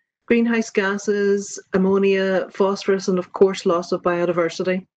pressures, greenhouse gases, ammonia, phosphorus, and of course loss of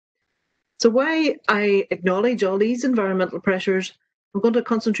biodiversity. So while I acknowledge all these environmental pressures, I'm going to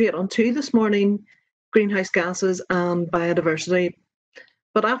concentrate on two this morning: greenhouse gases and biodiversity.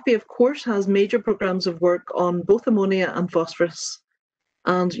 But AFBI, of course, has major programmes of work on both ammonia and phosphorus.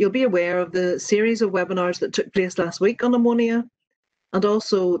 And you'll be aware of the series of webinars that took place last week on ammonia, and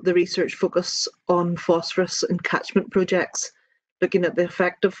also the research focus on phosphorus in catchment projects, looking at the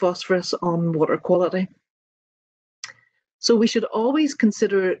effect of phosphorus on water quality. So we should always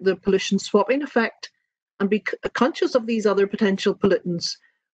consider the pollution swapping effect and be conscious of these other potential pollutants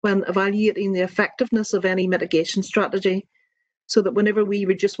when evaluating the effectiveness of any mitigation strategy, so that whenever we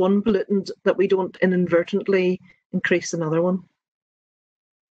reduce one pollutant, that we don't inadvertently increase another one.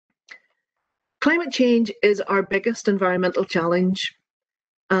 Climate change is our biggest environmental challenge,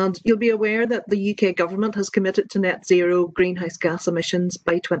 and you'll be aware that the UK government has committed to net zero greenhouse gas emissions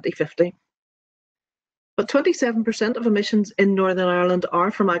by 2050. But 27% of emissions in Northern Ireland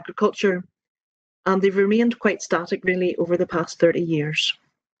are from agriculture, and they've remained quite static really over the past 30 years.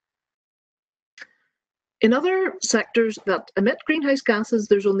 In other sectors that emit greenhouse gases,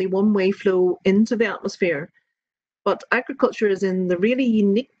 there's only one-way flow into the atmosphere, but agriculture is in the really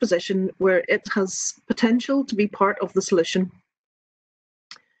unique position where it has potential to be part of the solution.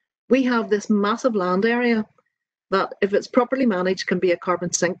 We have this massive land area that, if it's properly managed, can be a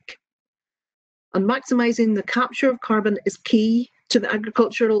carbon sink. And maximising the capture of carbon is key to the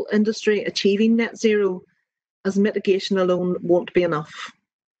agricultural industry achieving net zero, as mitigation alone won't be enough.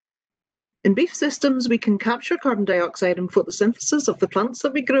 In beef systems, we can capture carbon dioxide in photosynthesis of the plants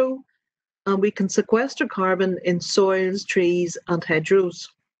that we grow, and we can sequester carbon in soils, trees, and hedgerows.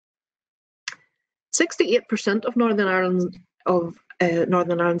 68% of Northern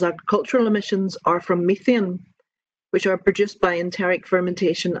Ireland's agricultural emissions are from methane, which are produced by enteric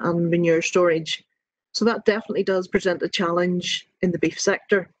fermentation and manure storage. So that definitely does present a challenge in the beef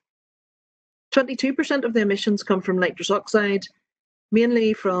sector. 22% of the emissions come from nitrous oxide,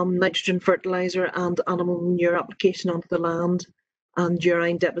 mainly from nitrogen fertiliser and animal manure application onto the land and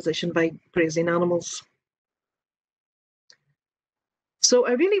urine deposition by grazing animals. So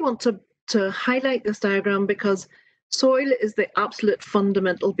I really want to highlight this diagram because soil is the absolute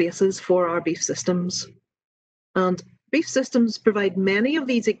fundamental basis for our beef systems. And beef systems provide many of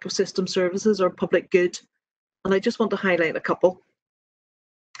these ecosystem services or public good, and I just want to highlight a couple.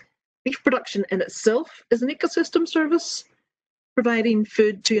 Beef production in itself is an ecosystem service, providing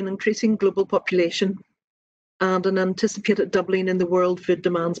food to an increasing global population and an anticipated doubling in the world food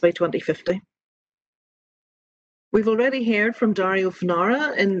demands by 2050. We've already heard from Dario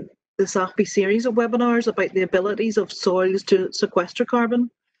Fonara in the AFBI series of webinars about the abilities of soils to sequester carbon.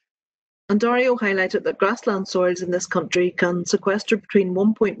 And Dario highlighted that grassland soils in this country can sequester between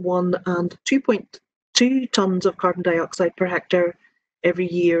 1.1 and 2.2 tonnes of carbon dioxide per hectare every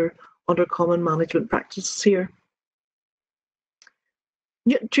year under common management practices here.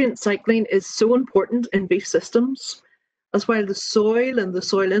 Nutrient cycling is so important in beef systems, as while the soil and the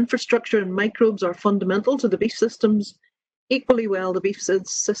soil infrastructure and microbes are fundamental to the beef systems, equally well the beef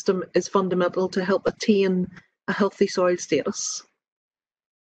system is fundamental to help attain a healthy soil status.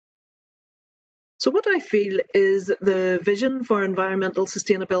 So what I feel is the vision for environmental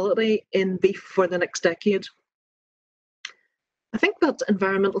sustainability in beef for the next decade. I think that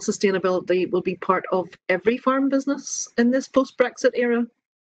environmental sustainability will be part of every farm business in this post-Brexit era.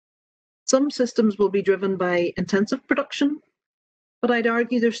 Some systems will be driven by intensive production, but I'd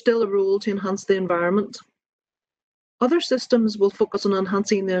argue there's still a role to enhance the environment. Other systems will focus on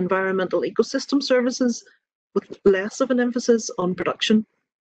enhancing the environmental ecosystem services with less of an emphasis on production.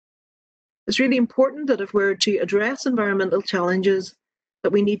 It's really important that if we're to address environmental challenges,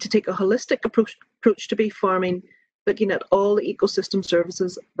 that we need to take a holistic approach to beef farming, looking at all the ecosystem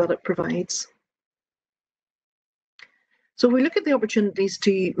services that it provides. So we look at the opportunities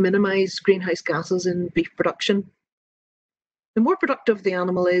to minimise greenhouse gases in beef production. The more productive the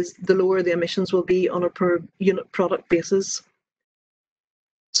animal is, the lower the emissions will be on a per unit product basis.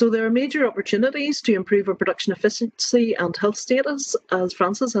 So there are major opportunities to improve our production efficiency and health status, as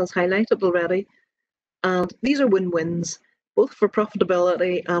Francis has highlighted already. And these are win-wins, both for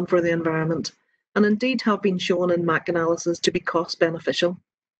profitability and for the environment, and indeed have been shown in MAC analysis to be cost beneficial.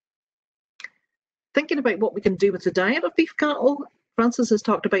 Thinking about what we can do with the diet of beef cattle, Francis has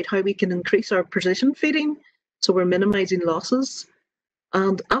talked about how we can increase our precision feeding, so we're minimising losses.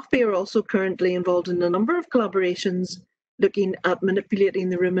 And AFBI are also currently involved in a number of collaborations looking at manipulating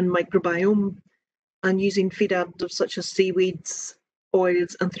the rumen microbiome and using feed additives such as seaweeds,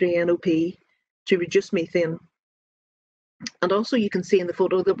 oils and 3-NOP to reduce methane. And also you can see in the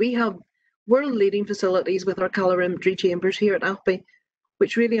photo that we have world-leading facilities with our calorimetry chambers here at AFBI,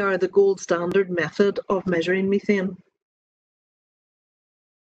 which really are the gold standard method of measuring methane.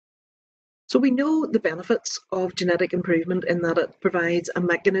 So we know the benefits of genetic improvement in that it provides a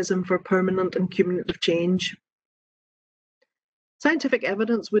mechanism for permanent and cumulative change. Scientific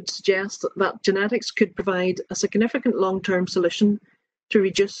evidence would suggest that genetics could provide a significant long-term solution to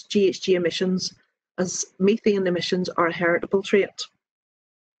reduce GHG emissions, as methane emissions are a heritable trait.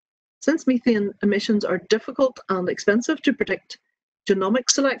 Since methane emissions are difficult and expensive to predict, genomic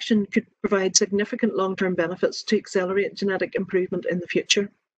selection could provide significant long-term benefits to accelerate genetic improvement in the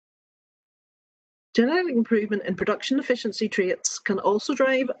future. Genetic improvement in production efficiency traits can also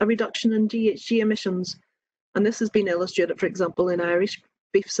drive a reduction in GHG emissions, and this has been illustrated, for example, in Irish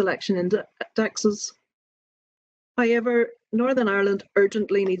beef selection indexes. However, Northern Ireland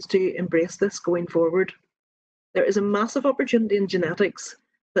urgently needs to embrace this going forward. There is a massive opportunity in genetics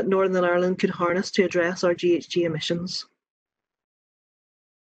that Northern Ireland could harness to address our GHG emissions.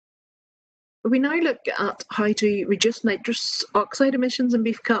 If we now look at how to reduce nitrous oxide emissions in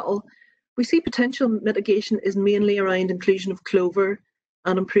beef cattle, we see potential mitigation is mainly around inclusion of clover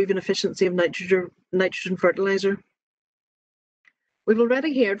and improving efficiency of nitrogen fertiliser. We've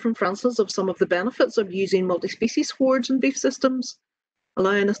already heard from Francis of some of the benefits of using multi-species swards in beef systems,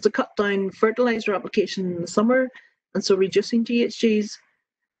 allowing us to cut down fertiliser application in the summer and so reducing GHGs,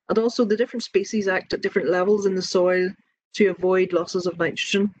 and also the different species act at different levels in the soil to avoid losses of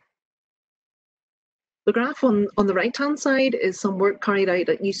nitrogen. The graph on the right-hand side is some work carried out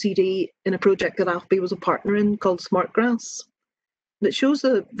at UCD in a project that AFBI was a partner in called SmartGrass. And it shows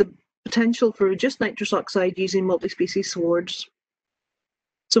the potential for reduced nitrous oxide using multi-species swards.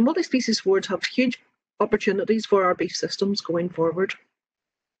 So multi-species swards have huge opportunities for our beef systems going forward.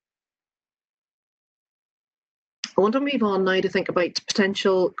 I want to move on now to think about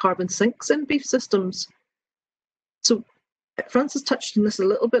potential carbon sinks in beef systems. So Francis touched on this a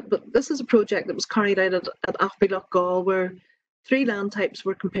little bit, but this is a project that was carried out at AFBI Lough, where 3 land types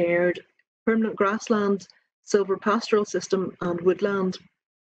were compared: permanent grassland, silver pastoral system and woodland.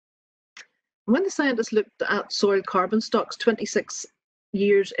 And when the scientists looked at soil carbon stocks 26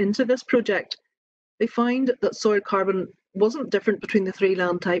 years into this project, they found that soil carbon wasn't different between the 3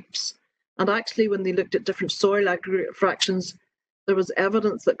 land types, and actually when they looked at different soil aggregate fractions, there was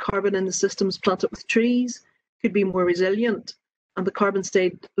evidence that carbon in the systems planted with trees could be more resilient, and the carbon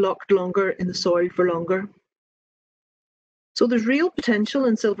stayed locked longer in the soil for longer. So there's real potential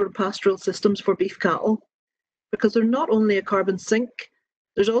in silver pastoral systems for beef cattle, because they're not only a carbon sink,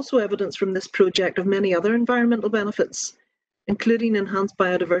 there's also evidence from this project of many other environmental benefits, including enhanced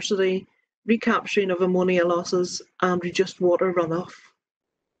biodiversity, recapturing of ammonia losses, and reduced water runoff.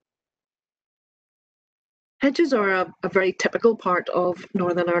 Hedges are a very typical part of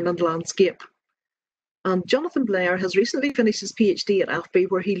Northern Ireland landscape. And Jonathan Blair has recently finished his PhD at AFBI,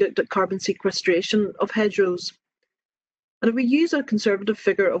 where he looked at carbon sequestration of hedgerows. And if we use a conservative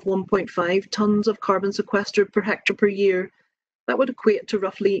figure of 1.5 tonnes of carbon sequestered per hectare per year, that would equate to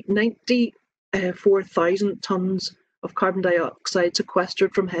roughly 94,000 tonnes of carbon dioxide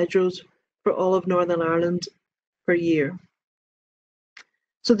sequestered from hedgerows for all of Northern Ireland per year.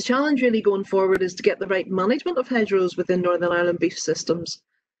 So the challenge really going forward is to get the right management of hedgerows within Northern Ireland beef systems,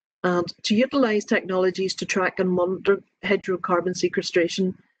 and to utilise technologies to track and monitor hedgerow carbon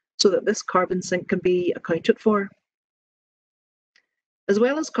sequestration so that this carbon sink can be accounted for. As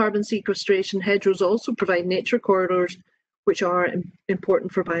well as carbon sequestration, hedgerows also provide nature corridors, which are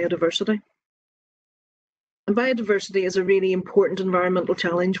important for biodiversity. And biodiversity is a really important environmental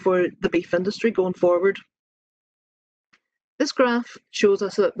challenge for the beef industry going forward. This graph shows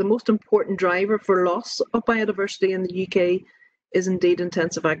us that the most important driver for loss of biodiversity in the UK is indeed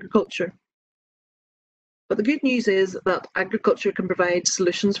intensive agriculture. But the good news is that agriculture can provide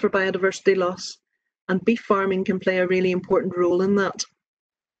solutions for biodiversity loss, and beef farming can play a really important role in that.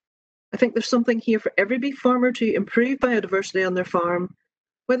 I think there's something here for every beef farmer to improve biodiversity on their farm.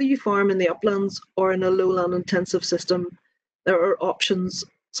 Whether you farm in the uplands or in a lowland intensive system, there are options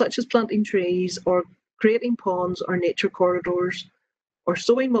such as planting trees or creating ponds or nature corridors, or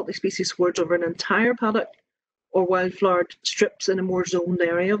sowing multi-species swords over an entire paddock, or wildflower strips in a more zoned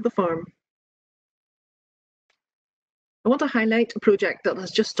area of the farm. I want to highlight a project that has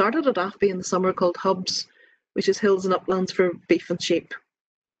just started at AFBI in the summer called Hubs, which is Hills and Uplands for Beef and Sheep.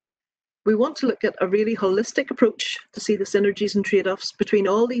 We want to look at a really holistic approach to see the synergies and trade-offs between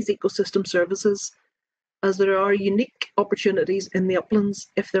all these ecosystem services, as there are unique opportunities in the uplands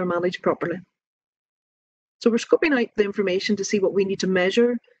if they're managed properly. So we're scoping out the information to see what we need to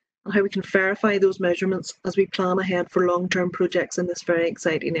measure and how we can verify those measurements as we plan ahead for long-term projects in this very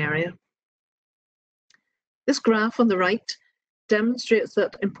exciting area. This graph on the right demonstrates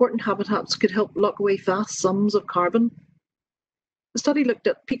that important habitats could help lock away vast sums of carbon. The study looked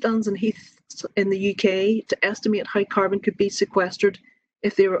at peatlands and heaths in the UK to estimate how carbon could be sequestered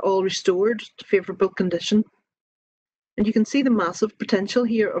if they were all restored to favourable condition. And you can see the massive potential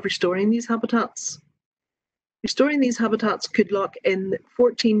here of restoring these habitats. Restoring these habitats could lock in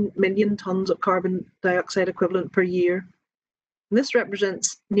 14 million tonnes of carbon dioxide equivalent per year. And this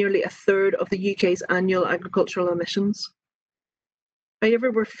represents nearly a third of the UK's annual agricultural emissions.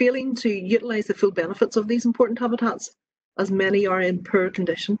 However, we're failing to utilise the full benefits of these important habitats, as many are in poor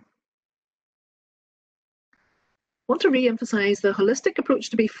condition. I want to re-emphasise the holistic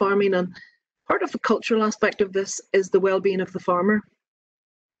approach to beef farming, and part of the cultural aspect of this is the well-being of the farmer.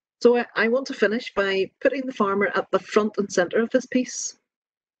 So I want to finish by putting the farmer at the front and centre of this piece.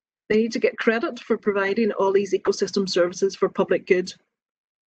 They need to get credit for providing all these ecosystem services for public good.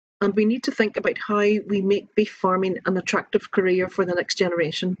 And we need to think about how we make beef farming an attractive career for the next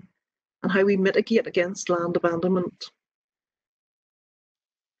generation, and how we mitigate against land abandonment.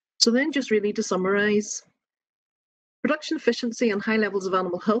 So then, just really to summarise, production efficiency and high levels of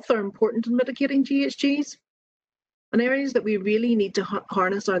animal health are important in mitigating GHGs. And areas that we really need to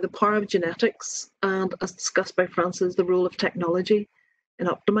harness are the power of genetics and, as discussed by Frances, the role of technology in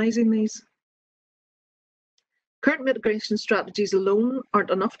optimising these. Current mitigation strategies alone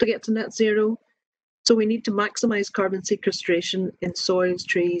aren't enough to get to net zero, so we need to maximise carbon sequestration in soils,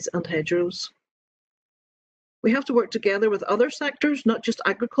 trees and hedgerows. We have to work together with other sectors, not just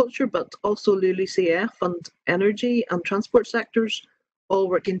agriculture, but also LULUCF and energy and transport sectors, all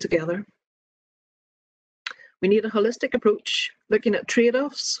working together. We need a holistic approach, looking at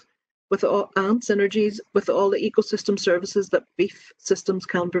trade-offs and synergies with all the ecosystem services that beef systems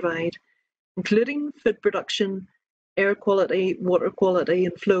can provide, including food production, air quality, water quality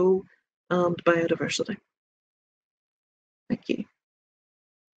and flow, and biodiversity. Thank you.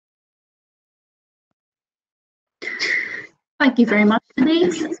 Thank you very much,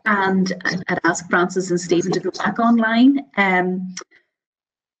 Denise. And I'd ask Frances and Stephen to go back online.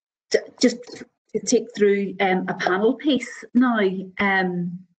 Just to take through a panel piece now,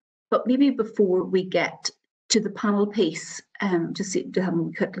 but maybe before we get to the panel piece, just to have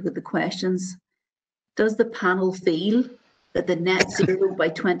a quick look at the questions. Does the panel feel that the net zero by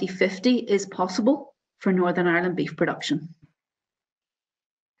 2050 is possible for Northern Ireland beef production?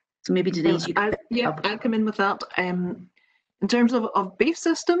 So maybe Denise, you can I'll come in with that. In terms of beef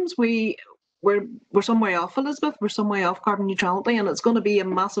systems, we're some way off, Elizabeth. We're some way off carbon neutrality, and it's going to be a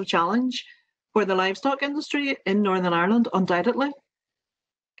massive challenge for the livestock industry in Northern Ireland, undoubtedly.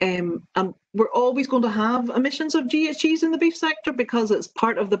 And we're always going to have emissions of GHGs in the beef sector because it's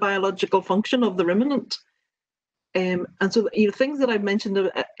part of the biological function of the ruminant. And so, things that I've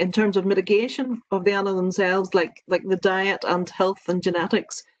mentioned in terms of mitigation of the animal themselves, like the diet and health and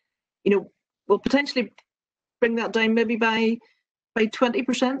genetics, will potentially bring that down maybe by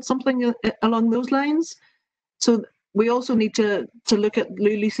 20%, something along those lines. So we also need to look at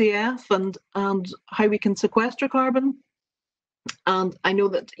LULUCF and how we can sequester carbon. And I know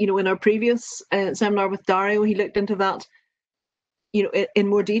that, in our previous seminar with Dario, he looked into that, in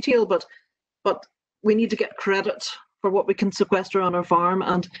more detail, but we need to get credit for what we can sequester on our farm.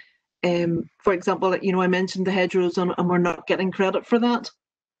 And for example, I mentioned the hedgerows and we're not getting credit for that.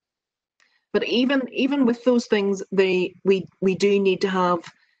 But even with those things, we do need to have,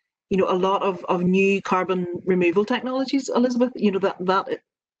 a lot of new carbon removal technologies, Elizabeth.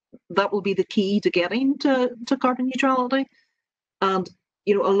 That will be the key to getting to carbon neutrality. And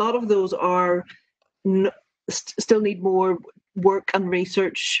a lot of those are still need more work and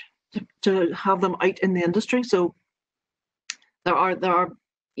research to have them out in the industry. So there are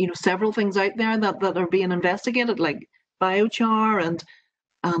several things out there that are being investigated, like biochar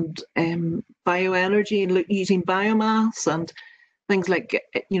and bioenergy and using biomass and things like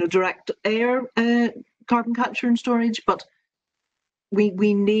direct air carbon capture and storage. But we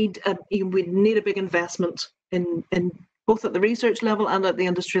need a big investment in both at the research level and at the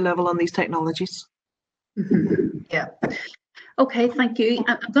industry level on these technologies. Yeah. Okay, thank you.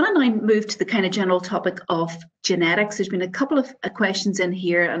 I'm going to now move to the kind of general topic of genetics. There's been a couple of questions in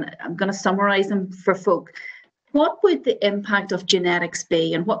here, and I'm going to summarise them for folk. What would the impact of genetics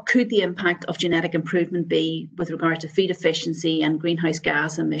be, and what could the impact of genetic improvement be with regard to feed efficiency and greenhouse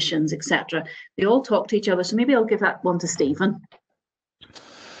gas emissions, etc.? They all talk to each other, so maybe I'll give that one to Stephen.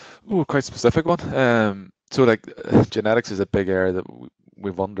 Oh, quite specific one. So like genetics is a big area that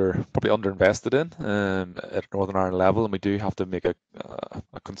we've probably underinvested in at Northern Ireland level, and we do have to make a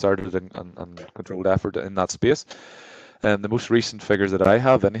concerted and controlled effort in that space. And the most recent figures that I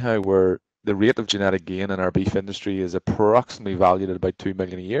have anyhow were the rate of genetic gain in our beef industry is approximately valued at about 2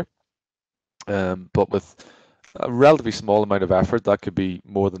 million a year. But with a relatively small amount of effort, that could be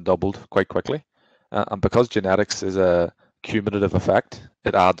more than doubled quite quickly. And because genetics is a cumulative effect,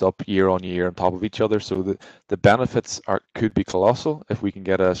 it adds up year on year on top of each other. So the benefits could be colossal if we can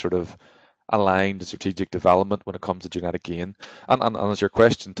get a sort of aligned strategic development when it comes to genetic gain. And as your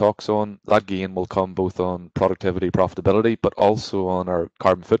question talks on, that gain will come both on productivity, profitability, but also on our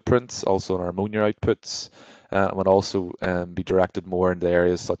carbon footprints, also on our ammonia outputs, and would also be directed more into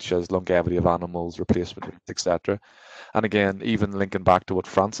areas such as longevity of animals, replacement rates, etc. And again, even linking back to what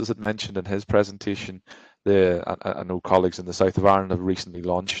Francis had mentioned in his presentation, I know colleagues in the south of Ireland have recently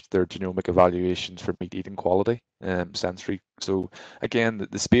launched their genomic evaluations for meat eating quality, sensory. So again,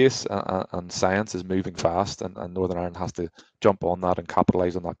 the space and science is moving fast, and Northern Ireland has to jump on that and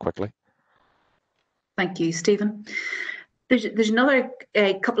capitalise on that quickly. Thank you, Stephen. There's another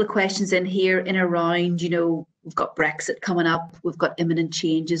couple of questions in here in around, we've got Brexit coming up, we've got imminent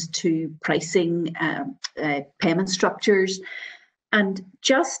changes to pricing, payment structures. And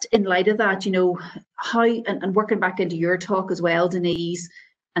just in light of that, how, and working back into your talk as well, Denise,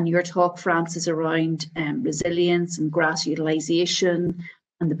 and your talk, Francis, around resilience and grass utilisation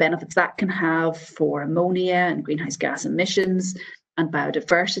and the benefits that can have for ammonia and greenhouse gas emissions and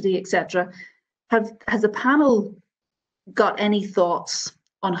biodiversity, etc. Has the panel got any thoughts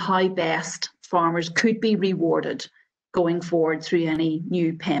on how best farmers could be rewarded going forward through any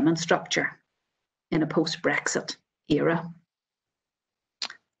new payment structure in a post-Brexit era?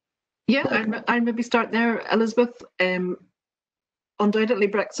 Yeah, I'll maybe start there, Elizabeth. Undoubtedly,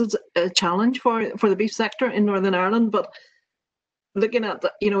 Brexit's a challenge for the beef sector in Northern Ireland, but looking at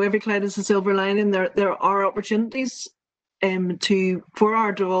every cloud is a silver lining. There are opportunities for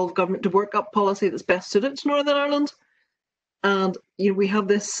our devolved government to work up policy that's best suited to Northern Ireland, and we have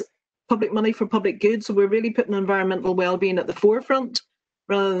this public money for public good, so we're really putting environmental well-being at the forefront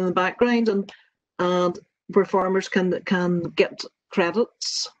rather than the background, and where farmers can get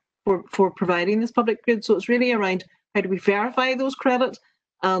credits for providing this public good. So it's really around how do we verify those credits,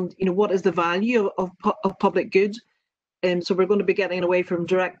 and what is the value of public good. So we're going to be getting away from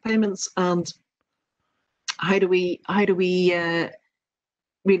direct payments, and how do we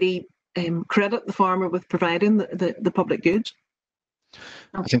really credit the farmer with providing the public good.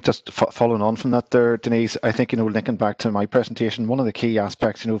 I think just following on from that there, Denise, I think, linking back to my presentation, one of the key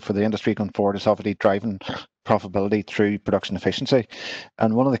aspects, for the industry going forward is obviously driving profitability through production efficiency.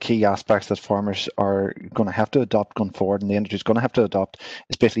 And one of the key aspects that farmers are going to have to adopt going forward, and the industry is going to have to adopt,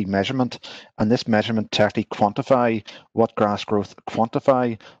 is basically measurement. And this measurement to actually quantify what grass growth,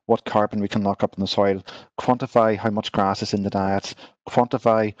 quantify what carbon we can lock up in the soil, quantify how much grass is in the diets,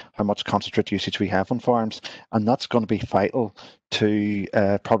 quantify how much concentrate usage we have on farms. And that's going to be vital to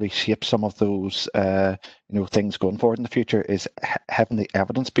probably shape some of those things going forward in the future, is having the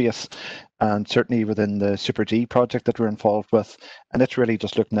evidence base. And certainly within the Super G project that we're involved with, and it's really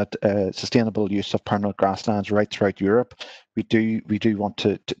just looking at sustainable use of permanent grasslands right throughout Europe. We do want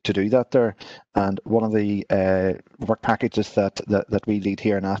to do that there. And one of the work packages that we lead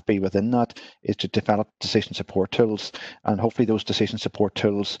here in AFBI within that is to develop decision support tools. And hopefully those decision support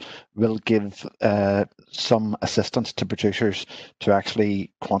tools will give some assistance to producers to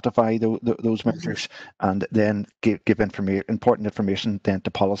actually quantify those measures, and then give important information then to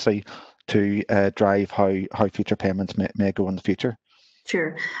policy to drive how future payments may go in the future.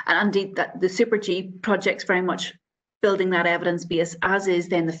 Sure, and indeed that the Super G project's very much building that evidence base, as is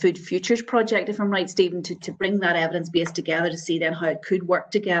then the Food Futures project, if I'm right, Stephen, to bring that evidence base together to see then how it could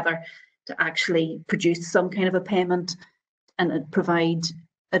work together to actually produce some kind of a payment and provide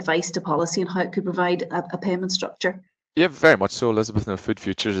advice to policy on how it could provide a payment structure? Yeah, very much so, Elizabeth. Now, Food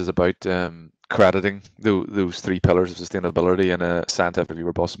Futures is about crediting those 3 pillars of sustainability in a scientifically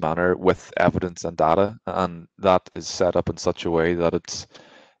robust manner with evidence and data, and that is set up in such a way that it's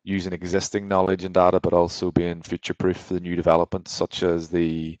using existing knowledge and data, but also being future-proof for the new developments, such as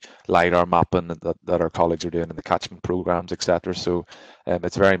the LiDAR mapping that our colleagues are doing in the catchment programs, etc. So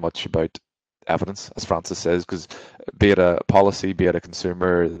it's very much about evidence, as Francis says, because be it a policy, be it a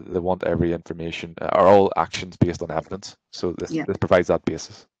consumer, they want every information, are all actions based on evidence. So this provides that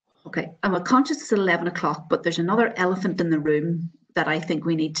basis. Okay, I'm conscious it's 11 o'clock, but there's another elephant in the room that I think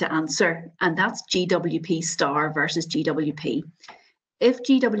we need to answer, and that's GWP star versus GWP. If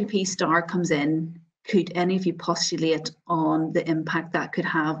GWP star comes in, could any of you postulate on the impact that could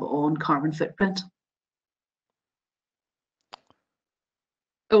have on carbon footprint?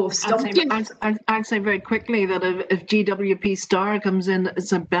 Oh, I'd say very quickly that if GWP star comes in,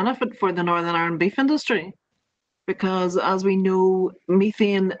 it's a benefit for the Northern Ireland beef industry, because as we know,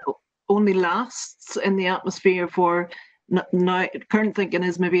 methane only lasts in the atmosphere for now. Current thinking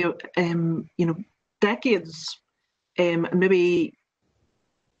is maybe decades, maybe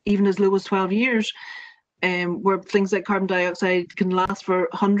even as low as 12 years, where things like carbon dioxide can last for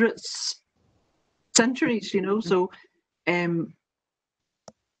hundreds, centuries. So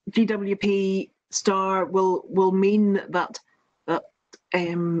GWP star will mean that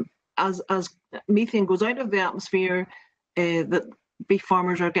as methane goes out of the atmosphere, that beef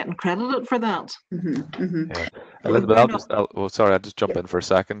farmers are getting credited for that. Yeah. Elizabeth, I'll just jump in for a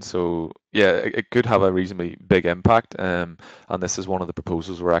second. So yeah, it could have a reasonably big impact, and this is one of the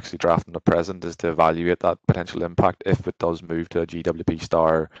proposals we're actually drafting at present, is to evaluate that potential impact if it does move to a GWP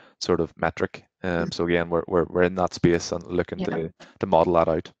star sort of metric. So again, we're in that space and looking to model that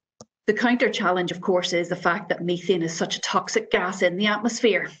out. The counter challenge, of course, is the fact that methane is such a toxic gas in the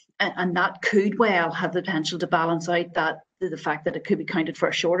atmosphere, and that could well have the potential to balance out the fact that it could be counted for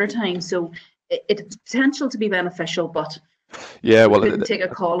a shorter time. So it's potential to be beneficial, but we couldn't take a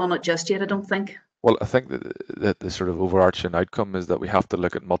call on it just yet, I don't think. Well, I think that the sort of overarching outcome is that we have to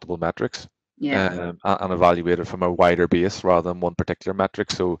look at multiple metrics and evaluate it from a wider base rather than one particular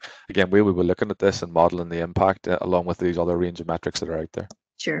metric. So again, we will be looking at this and modelling the impact along with these other range of metrics that are out there.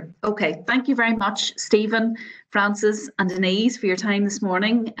 Sure. Okay. Thank you very much, Stephen, Francis and Denise, for your time this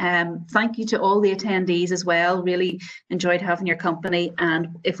morning. Thank you to all the attendees as well. Really enjoyed having your company.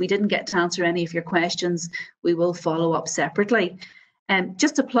 And if we didn't get to answer any of your questions, we will follow up separately.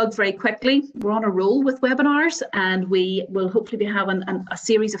 Just to plug very quickly, we're on a roll with webinars, and we will hopefully be having a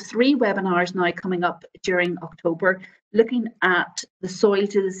series of 3 webinars now coming up during October, looking at the soil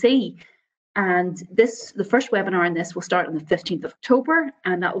to the sea. And the first webinar in this will start on the 15th of October,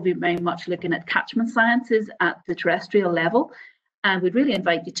 and that will be very much looking at catchment sciences at the terrestrial level. And we'd really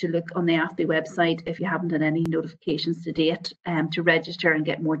invite you to look on the AFBI website if you haven't had any notifications to date, to register and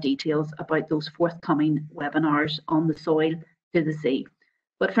get more details about those forthcoming webinars on the soil to the sea.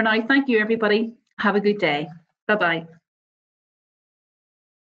 But for now, thank you everybody. Have a good day. Bye-bye.